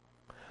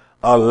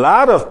a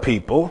lot of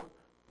people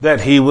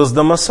that he was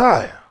the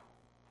Messiah.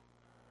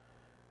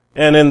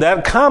 And in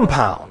that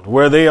compound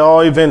where they all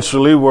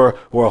eventually were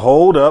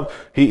holed up,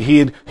 he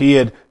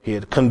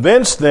had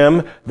convinced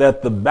them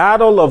that the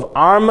battle of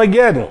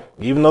Armageddon,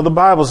 even though the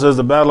Bible says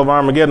the battle of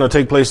Armageddon will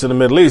take place in the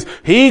Middle East,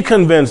 he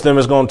convinced them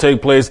it's going to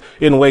take place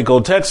in Waco,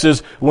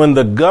 Texas, when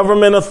the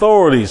government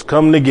authorities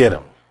come to get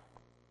him.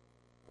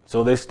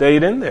 So they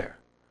stayed in there.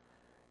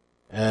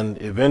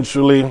 And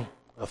eventually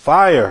a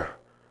fire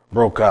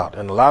broke out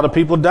and a lot of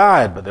people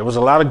died, but there was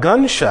a lot of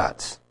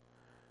gunshots.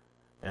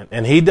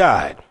 And he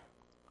died.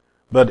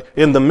 But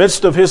in the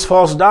midst of his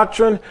false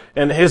doctrine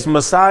and his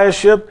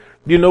messiahship,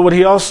 you know what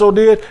he also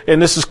did? And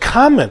this is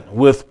common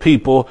with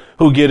people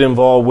who get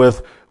involved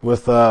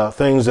with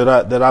things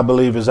that I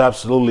believe is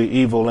absolutely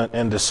evil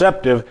and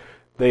deceptive.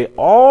 They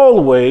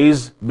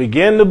always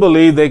begin to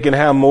believe they can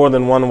have more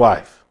than one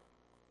wife.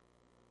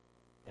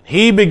 And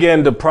he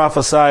began to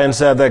prophesy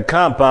inside that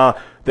compound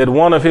that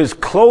one of his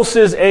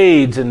closest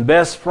aides and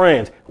best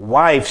friends'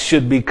 wife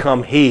should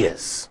become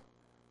his.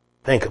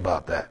 Think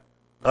about that.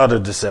 Utter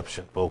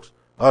deception, folks.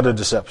 Utter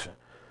deception.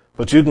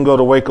 But you can go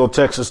to Waco,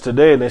 Texas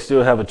today, and they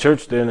still have a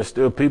church there, and there's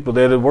still people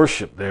there that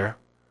worship there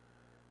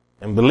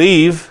and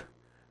believe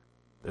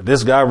that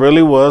this guy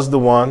really was the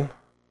one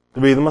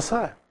to be the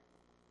Messiah.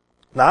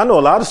 Now, I know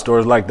a lot of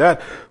stories like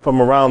that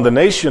from around the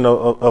nation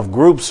of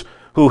groups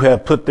who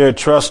have put their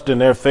trust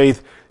and their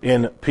faith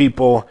in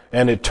people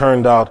and it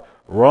turned out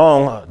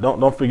wrong.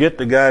 Don't forget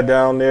the guy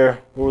down there.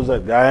 What was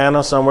that?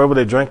 Guyana, somewhere where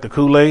they drank the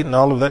Kool-Aid and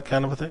all of that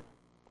kind of a thing.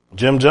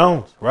 Jim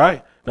Jones,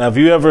 right? Now, if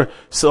you ever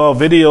saw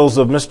videos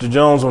of Mr.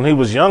 Jones when he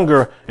was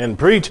younger and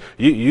preach,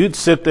 you'd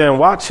sit there and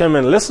watch him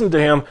and listen to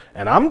him.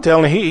 And I'm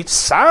telling you, he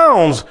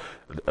sounds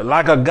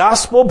like a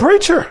gospel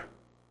preacher.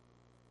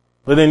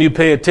 But then you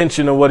pay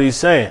attention to what he's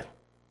saying.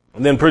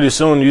 And then pretty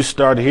soon you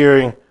start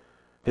hearing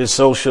his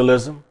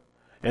socialism.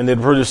 And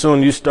then pretty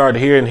soon you start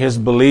hearing his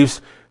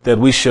beliefs that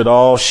we should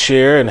all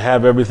share and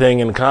have everything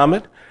in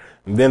common.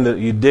 And then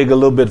you dig a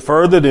little bit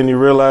further, then you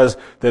realize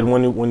that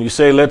when you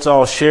say let's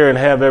all share and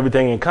have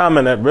everything in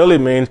common, that really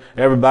means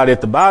everybody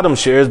at the bottom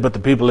shares, but the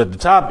people at the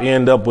top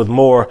end up with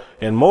more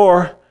and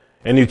more.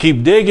 And you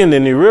keep digging,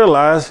 and you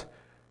realize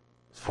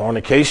it's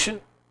fornication,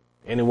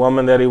 any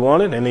woman that he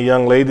wanted, any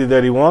young lady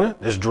that he wanted.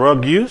 There's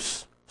drug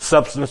use,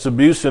 substance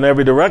abuse in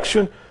every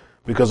direction,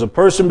 because a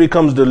person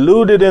becomes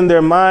deluded in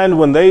their mind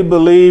when they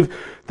believe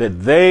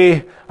that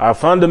they are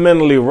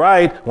fundamentally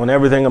right when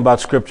everything about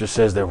Scripture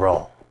says they're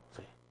wrong.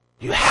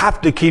 You have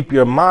to keep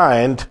your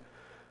mind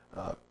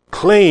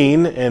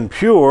clean and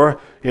pure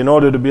in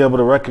order to be able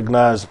to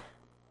recognize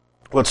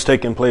what's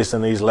taking place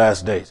in these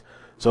last days.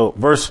 So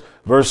verse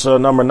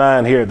number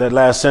 9 here, that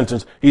last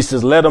sentence, he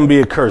says, let them be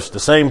accursed.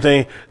 The same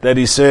thing that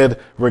he said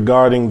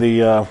regarding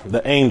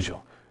the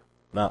angel.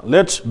 Now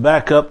let's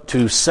back up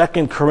to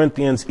 2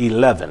 Corinthians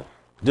 11.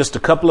 Just a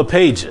couple of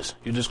pages.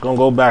 You're just going to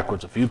go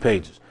backwards a few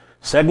pages.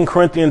 2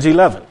 Corinthians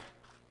 11.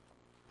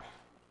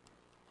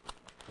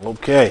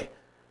 Okay.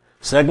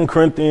 2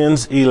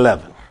 Corinthians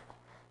 11.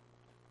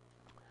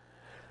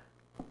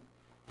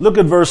 Look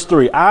at verse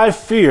 3. I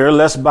fear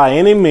lest by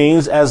any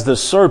means as the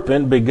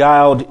serpent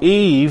beguiled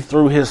Eve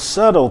through his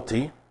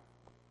subtlety,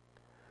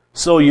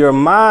 so your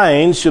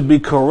mind should be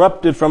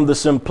corrupted from the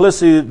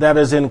simplicity that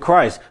is in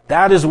Christ.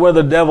 That is where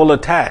the devil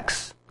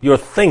attacks your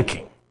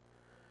thinking.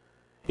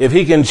 If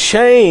he can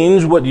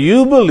change what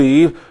you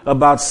believe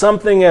about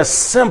something as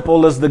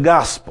simple as the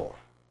gospel,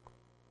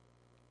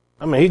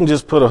 I mean, he can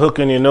just put a hook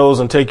in your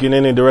nose and take you in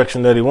any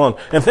direction that he wants.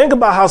 And think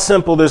about how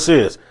simple this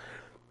is.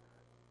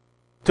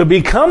 To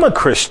become a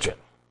Christian,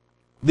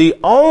 the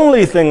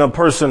only thing a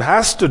person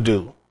has to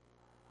do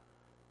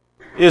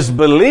is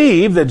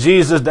believe that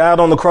Jesus died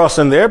on the cross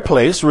in their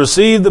place,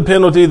 receive the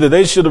penalty that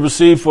they should have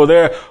received for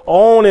their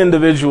own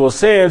individual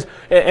sins,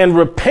 and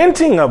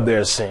repenting of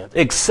their sins,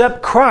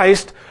 accept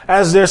Christ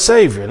as their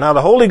Savior. Now,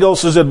 the Holy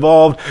Ghost is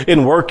involved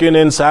in working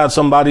inside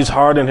somebody's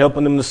heart and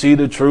helping them to see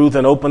the truth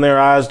and open their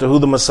eyes to who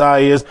the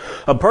Messiah is.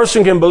 A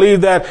person can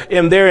believe that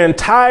in their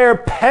entire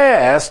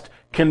past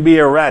can be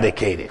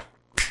eradicated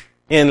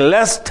in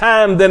less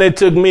time than it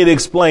took me to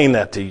explain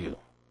that to you.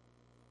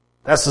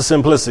 That's the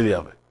simplicity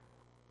of it.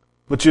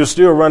 But you'll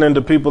still run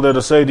into people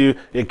that'll say to you,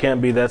 it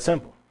can't be that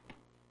simple.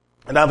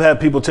 And I've had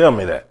people tell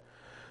me that.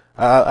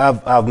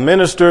 I've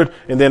ministered,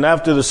 and then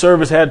after the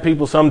service had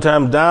people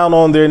sometimes down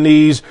on their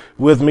knees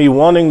with me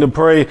wanting to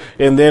pray,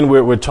 and then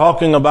we're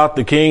talking about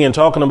the King and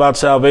talking about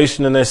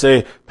salvation, and they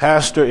say,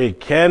 Pastor, it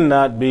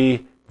cannot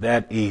be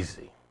that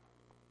easy.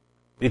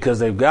 Because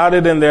they've got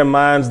it in their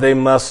minds they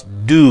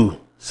must do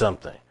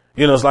something.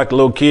 You know, it's like the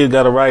little kid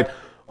got to write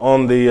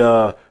on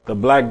the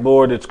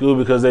blackboard at school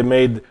because they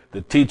made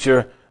the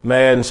teacher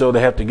mad, and so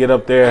they have to get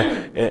up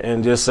there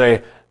and just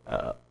say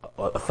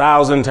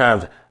 1,000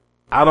 times,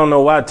 I don't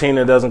know why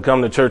Tina doesn't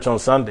come to church on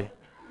Sunday.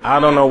 I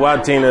don't know why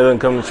Tina doesn't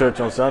come to church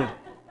on Sunday.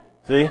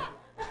 See?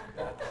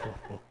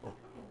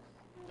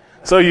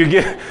 So you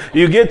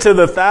get to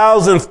the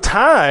 1,000th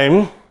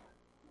time,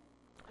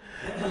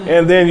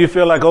 and then you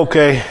feel like,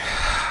 okay,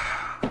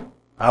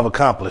 I've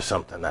accomplished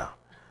something now.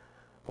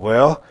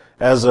 Well,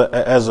 as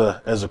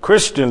a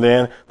Christian,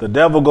 then the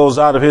devil goes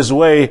out of his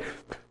way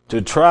to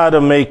try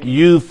to make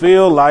you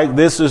feel like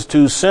this is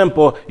too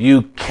simple.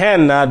 You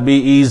cannot be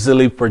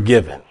easily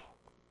forgiven.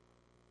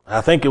 I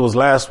think it was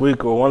last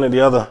week or one of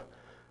the other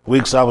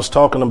weeks I was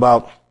talking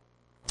about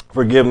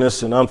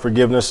forgiveness and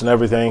unforgiveness and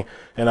everything.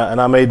 And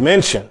I made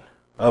mention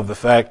of the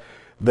fact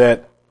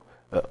that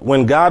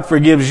when God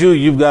forgives you,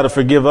 you've got to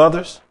forgive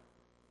others.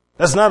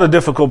 That's not a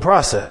difficult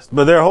process.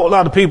 But there are a whole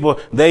lot of people,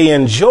 they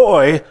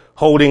enjoy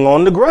holding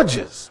on to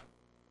grudges.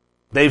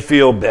 They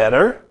feel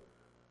better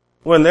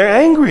when they're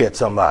angry at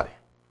somebody.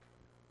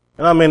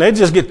 And I mean, they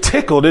just get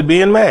tickled at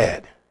being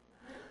mad.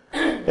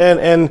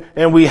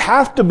 And we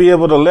have to be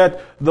able to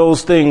let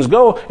those things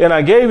go. And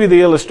I gave you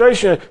the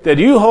illustration that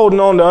you holding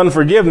on to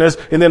unforgiveness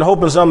and then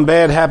hoping something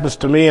bad happens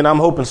to me and I'm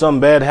hoping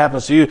something bad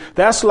happens to you.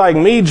 That's like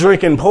me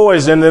drinking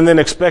poison and then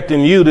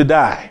expecting you to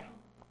die.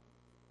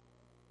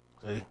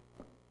 See?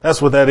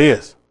 That's what that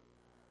is.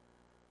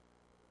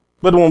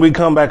 But when we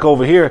come back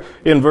over here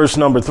in verse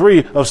number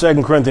 3 of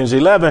 2 Corinthians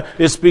 11,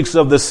 it speaks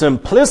of the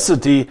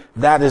simplicity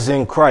that is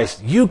in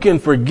Christ. You can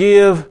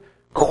forgive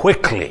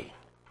quickly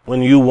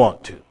when you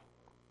want to.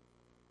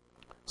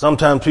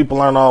 Sometimes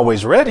people aren't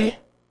always ready,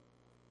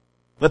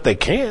 but they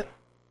can.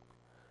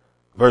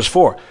 Verse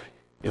 4,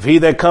 If he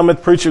that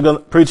cometh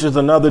preacheth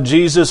another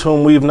Jesus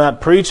whom we have not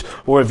preached,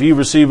 or if ye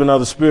receive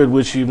another spirit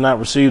which ye have not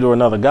received, or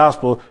another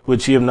gospel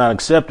which ye have not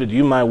accepted,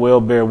 you might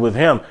well bear with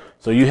him.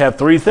 So you have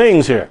three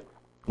things here.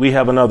 We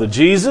have another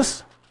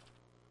Jesus,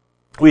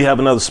 we have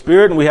another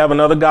spirit, and we have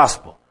another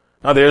gospel.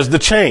 Now there's the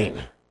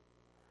chain.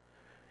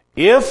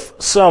 If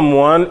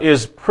someone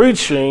is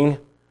preaching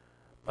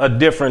a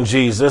different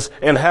Jesus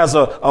and has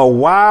a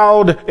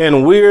wild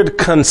and weird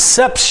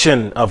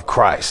conception of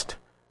Christ,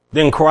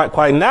 then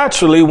quite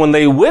naturally, when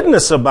they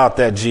witness about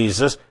that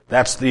Jesus,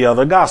 that's the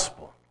other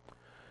gospel.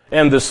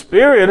 And the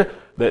spirit,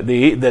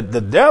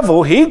 the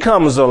devil, he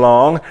comes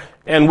along,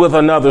 and with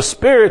another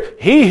spirit,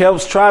 he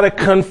helps try to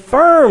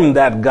confirm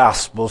that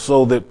gospel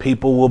so that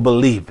people will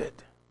believe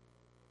it.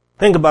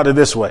 Think about it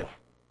this way.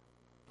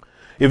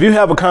 If you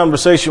have a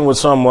conversation with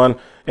someone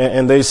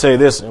and they say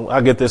this, and I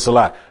get this a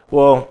lot,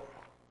 well,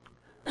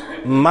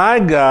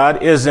 my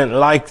God isn't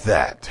like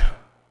that.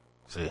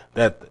 See,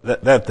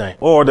 that thing.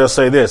 Or they'll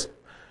say this,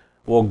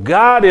 well,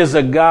 God is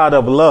a God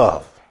of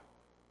love.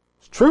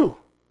 It's true.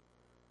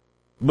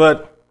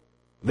 But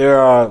there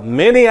are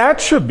many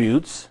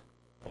attributes,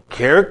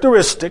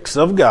 characteristics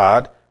of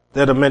God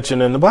that are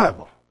mentioned in the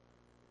Bible.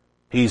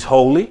 He's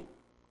holy.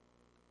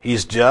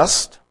 He's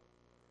just.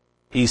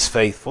 He's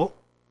faithful.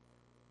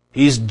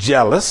 He's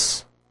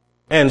jealous.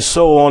 And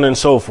so on and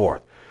so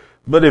forth.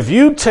 But if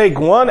you take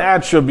one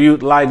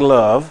attribute like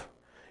love,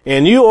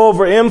 and you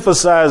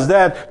overemphasize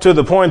that to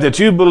the point that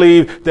you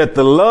believe that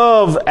the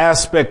love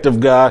aspect of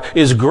God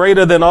is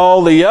greater than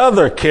all the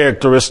other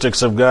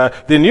characteristics of God,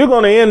 then you're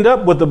going to end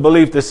up with the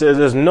belief that says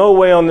there's no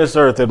way on this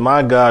earth that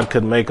my God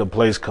could make a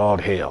place called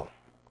hell.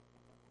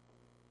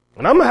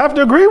 And I'm going to have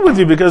to agree with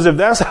you, because if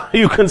that's how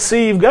you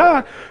conceive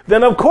God,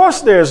 then of course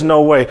there's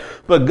no way.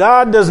 But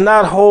God does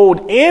not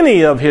hold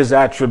any of his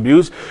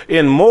attributes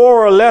in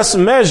more or less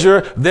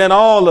measure than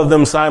all of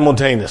them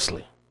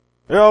simultaneously.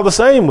 They're all the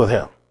same with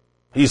him.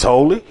 He's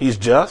holy, he's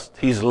just,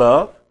 he's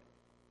love,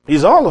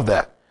 he's all of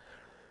that.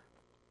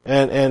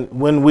 And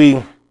when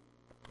we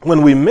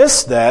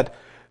miss that,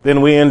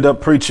 then we end up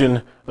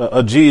preaching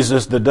a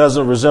Jesus that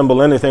doesn't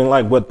resemble anything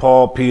like what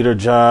Paul, Peter,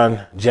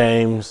 John,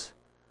 James,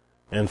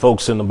 and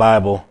folks in the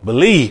Bible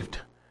believed.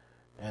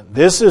 And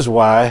this is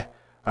why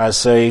I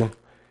say,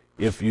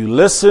 if you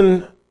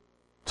listen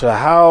to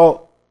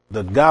how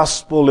the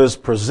gospel is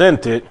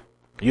presented,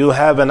 you'll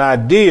have an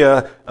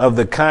idea of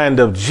the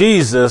kind of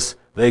Jesus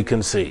they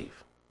conceive.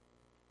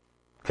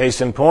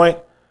 Case in point,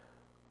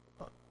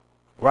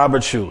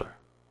 Robert Schuller.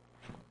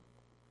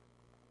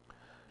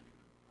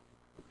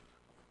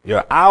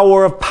 Your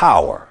Hour of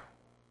Power.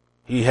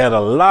 He had a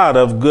lot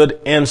of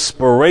good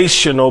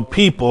inspirational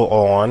people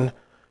on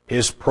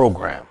his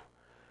program.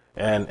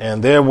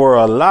 And there were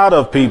a lot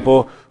of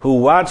people who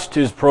watched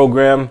his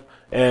program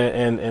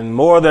and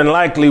more than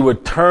likely were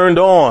turned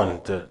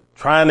on to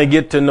trying to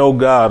get to know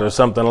God or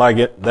something like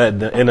it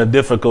that in a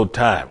difficult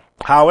time.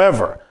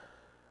 However,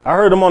 I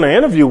heard him on an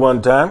interview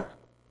one time.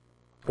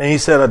 And he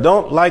said, I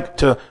don't like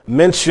to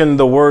mention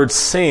the word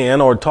sin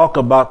or talk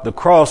about the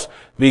cross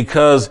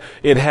because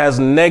it has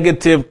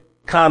negative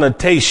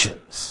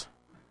connotations.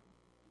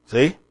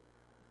 See?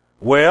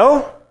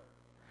 Well,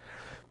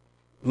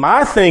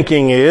 my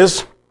thinking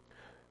is,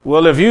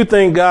 well, if you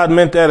think God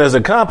meant that as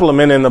a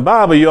compliment in the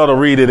Bible, you ought to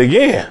read it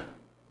again.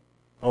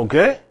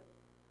 Okay?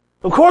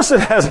 Of course it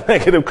has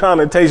negative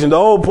connotation. The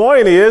whole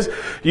point is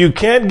you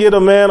can't get a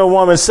man or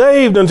woman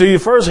saved until you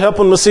first help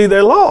them to see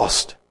they're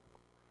lost.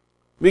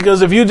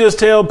 Because if you just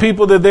tell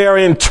people that they are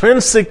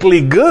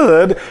intrinsically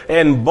good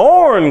and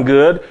born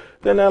good,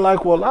 then they're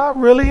like, well, I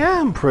really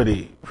am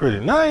pretty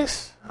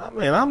nice. I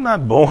mean, I'm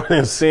not born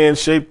in sin,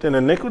 shaped in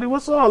iniquity.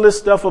 What's all this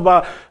stuff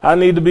about I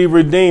need to be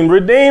redeemed?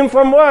 Redeemed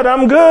from what?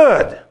 I'm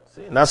good.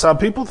 See, and that's how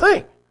people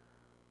think.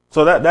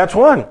 So that's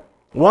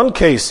one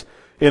case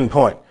in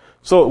point.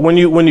 So when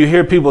you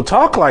hear people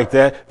talk like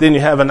that, then you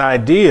have an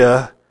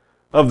idea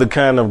of the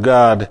kind of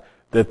God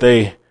that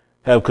they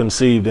have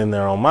conceived in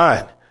their own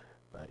mind.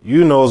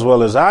 You know as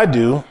well as I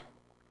do,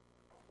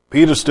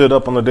 Peter stood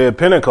up on the day of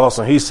Pentecost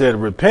and he said,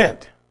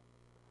 repent.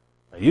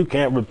 Now, you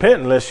can't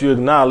repent unless you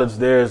acknowledge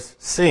there's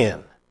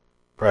sin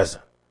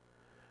present.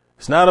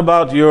 It's not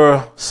about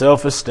your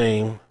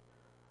self-esteem.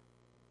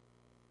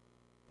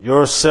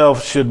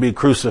 Yourself should be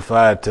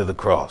crucified to the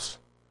cross.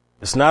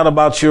 It's not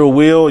about your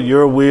will.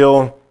 Your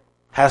will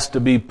has to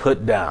be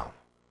put down.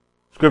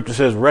 Scripture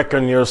says,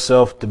 reckon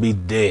yourself to be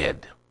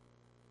dead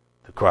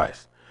to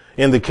Christ.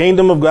 In the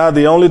kingdom of God,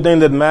 the only thing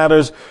that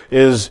matters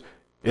is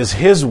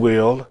his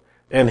will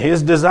and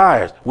his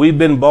desires. We've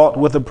been bought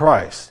with a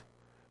price.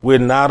 We're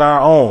not our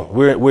own.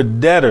 We're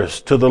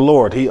debtors to the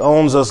Lord. He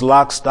owns us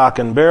lock, stock,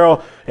 and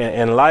barrel.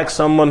 And like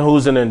someone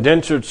who's an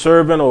indentured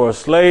servant or a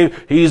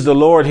slave, he's the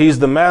Lord. He's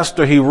the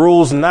master. He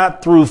rules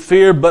not through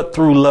fear, but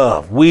through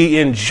love. We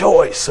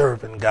enjoy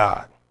serving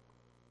God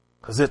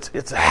because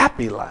it's a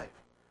happy life.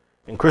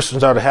 And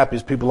Christians are the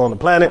happiest people on the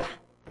planet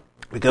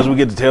because we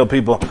get to tell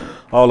people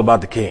all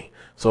about the King.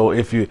 So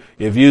if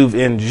you've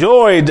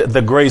enjoyed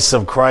the grace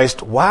of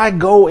Christ, why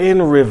go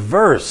in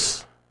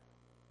reverse?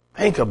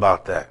 Think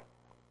about that.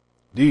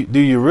 Do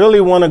you really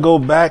want to go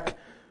back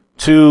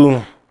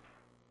to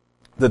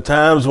the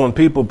times when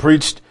people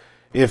preached,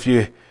 if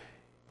you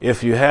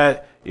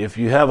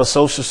have a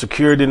social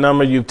security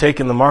number, you've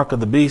taken the mark of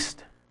the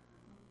beast?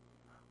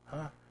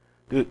 Huh?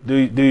 Do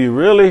you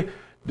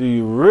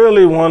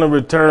really want to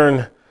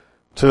return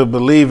to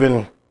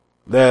believing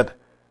that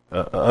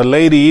a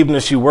lady, even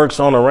if she works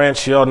on a ranch,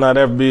 she ought not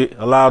ever be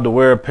allowed to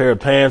wear a pair of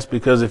pants,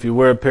 because if you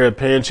wear a pair of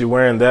pants, you're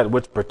wearing that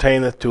which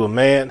pertaineth to a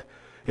man.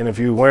 And if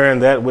you're wearing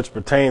that which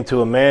pertains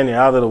to a man, you're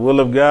out of the will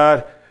of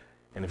God.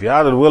 And if you're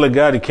out of the will of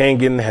God, you can't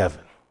get in heaven.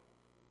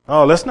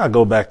 Oh, let's not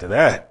go back to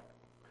that.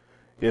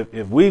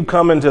 If we've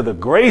come into the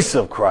grace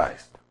of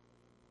Christ,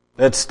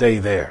 let's stay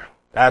there.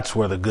 That's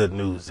where the good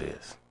news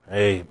is.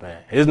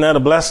 Amen. Isn't that a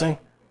blessing?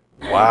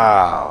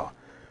 Wow.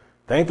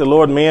 Thank the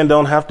Lord men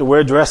don't have to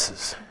wear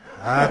dresses.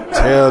 I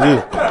tell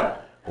you.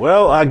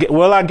 Well,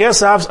 I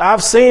guess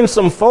I've seen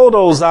some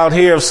photos out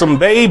here of some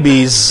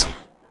babies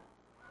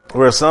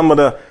where some of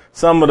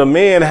the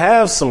men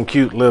have some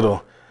cute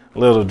little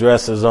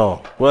dresses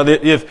on. Well,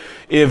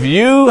 if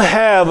you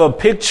have a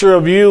picture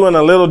of you in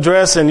a little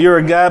dress and you're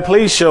a guy,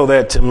 please show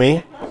that to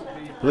me.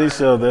 Please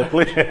show that.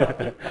 Please.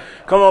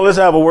 Come on, let's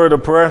have a word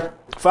of prayer.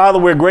 Father,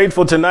 we're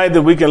grateful tonight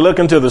that we can look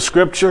into the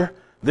scripture.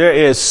 There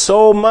is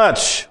so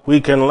much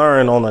we can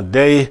learn on a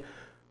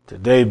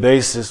day-to-day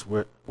basis.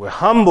 We're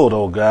humbled,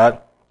 oh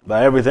God,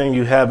 by everything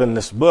you have in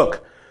this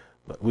book.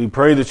 But we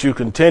pray that you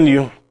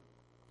continue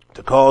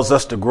to cause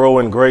us to grow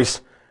in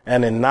grace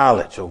and in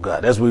knowledge, oh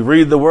God. As we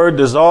read the word,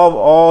 dissolve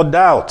all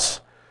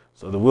doubts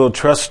so that we'll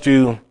trust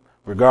you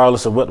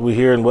regardless of what we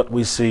hear and what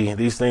we see.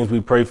 These things we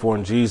pray for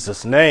in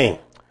Jesus' name.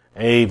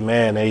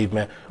 Amen.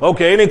 Amen.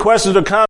 Okay, any questions or comments?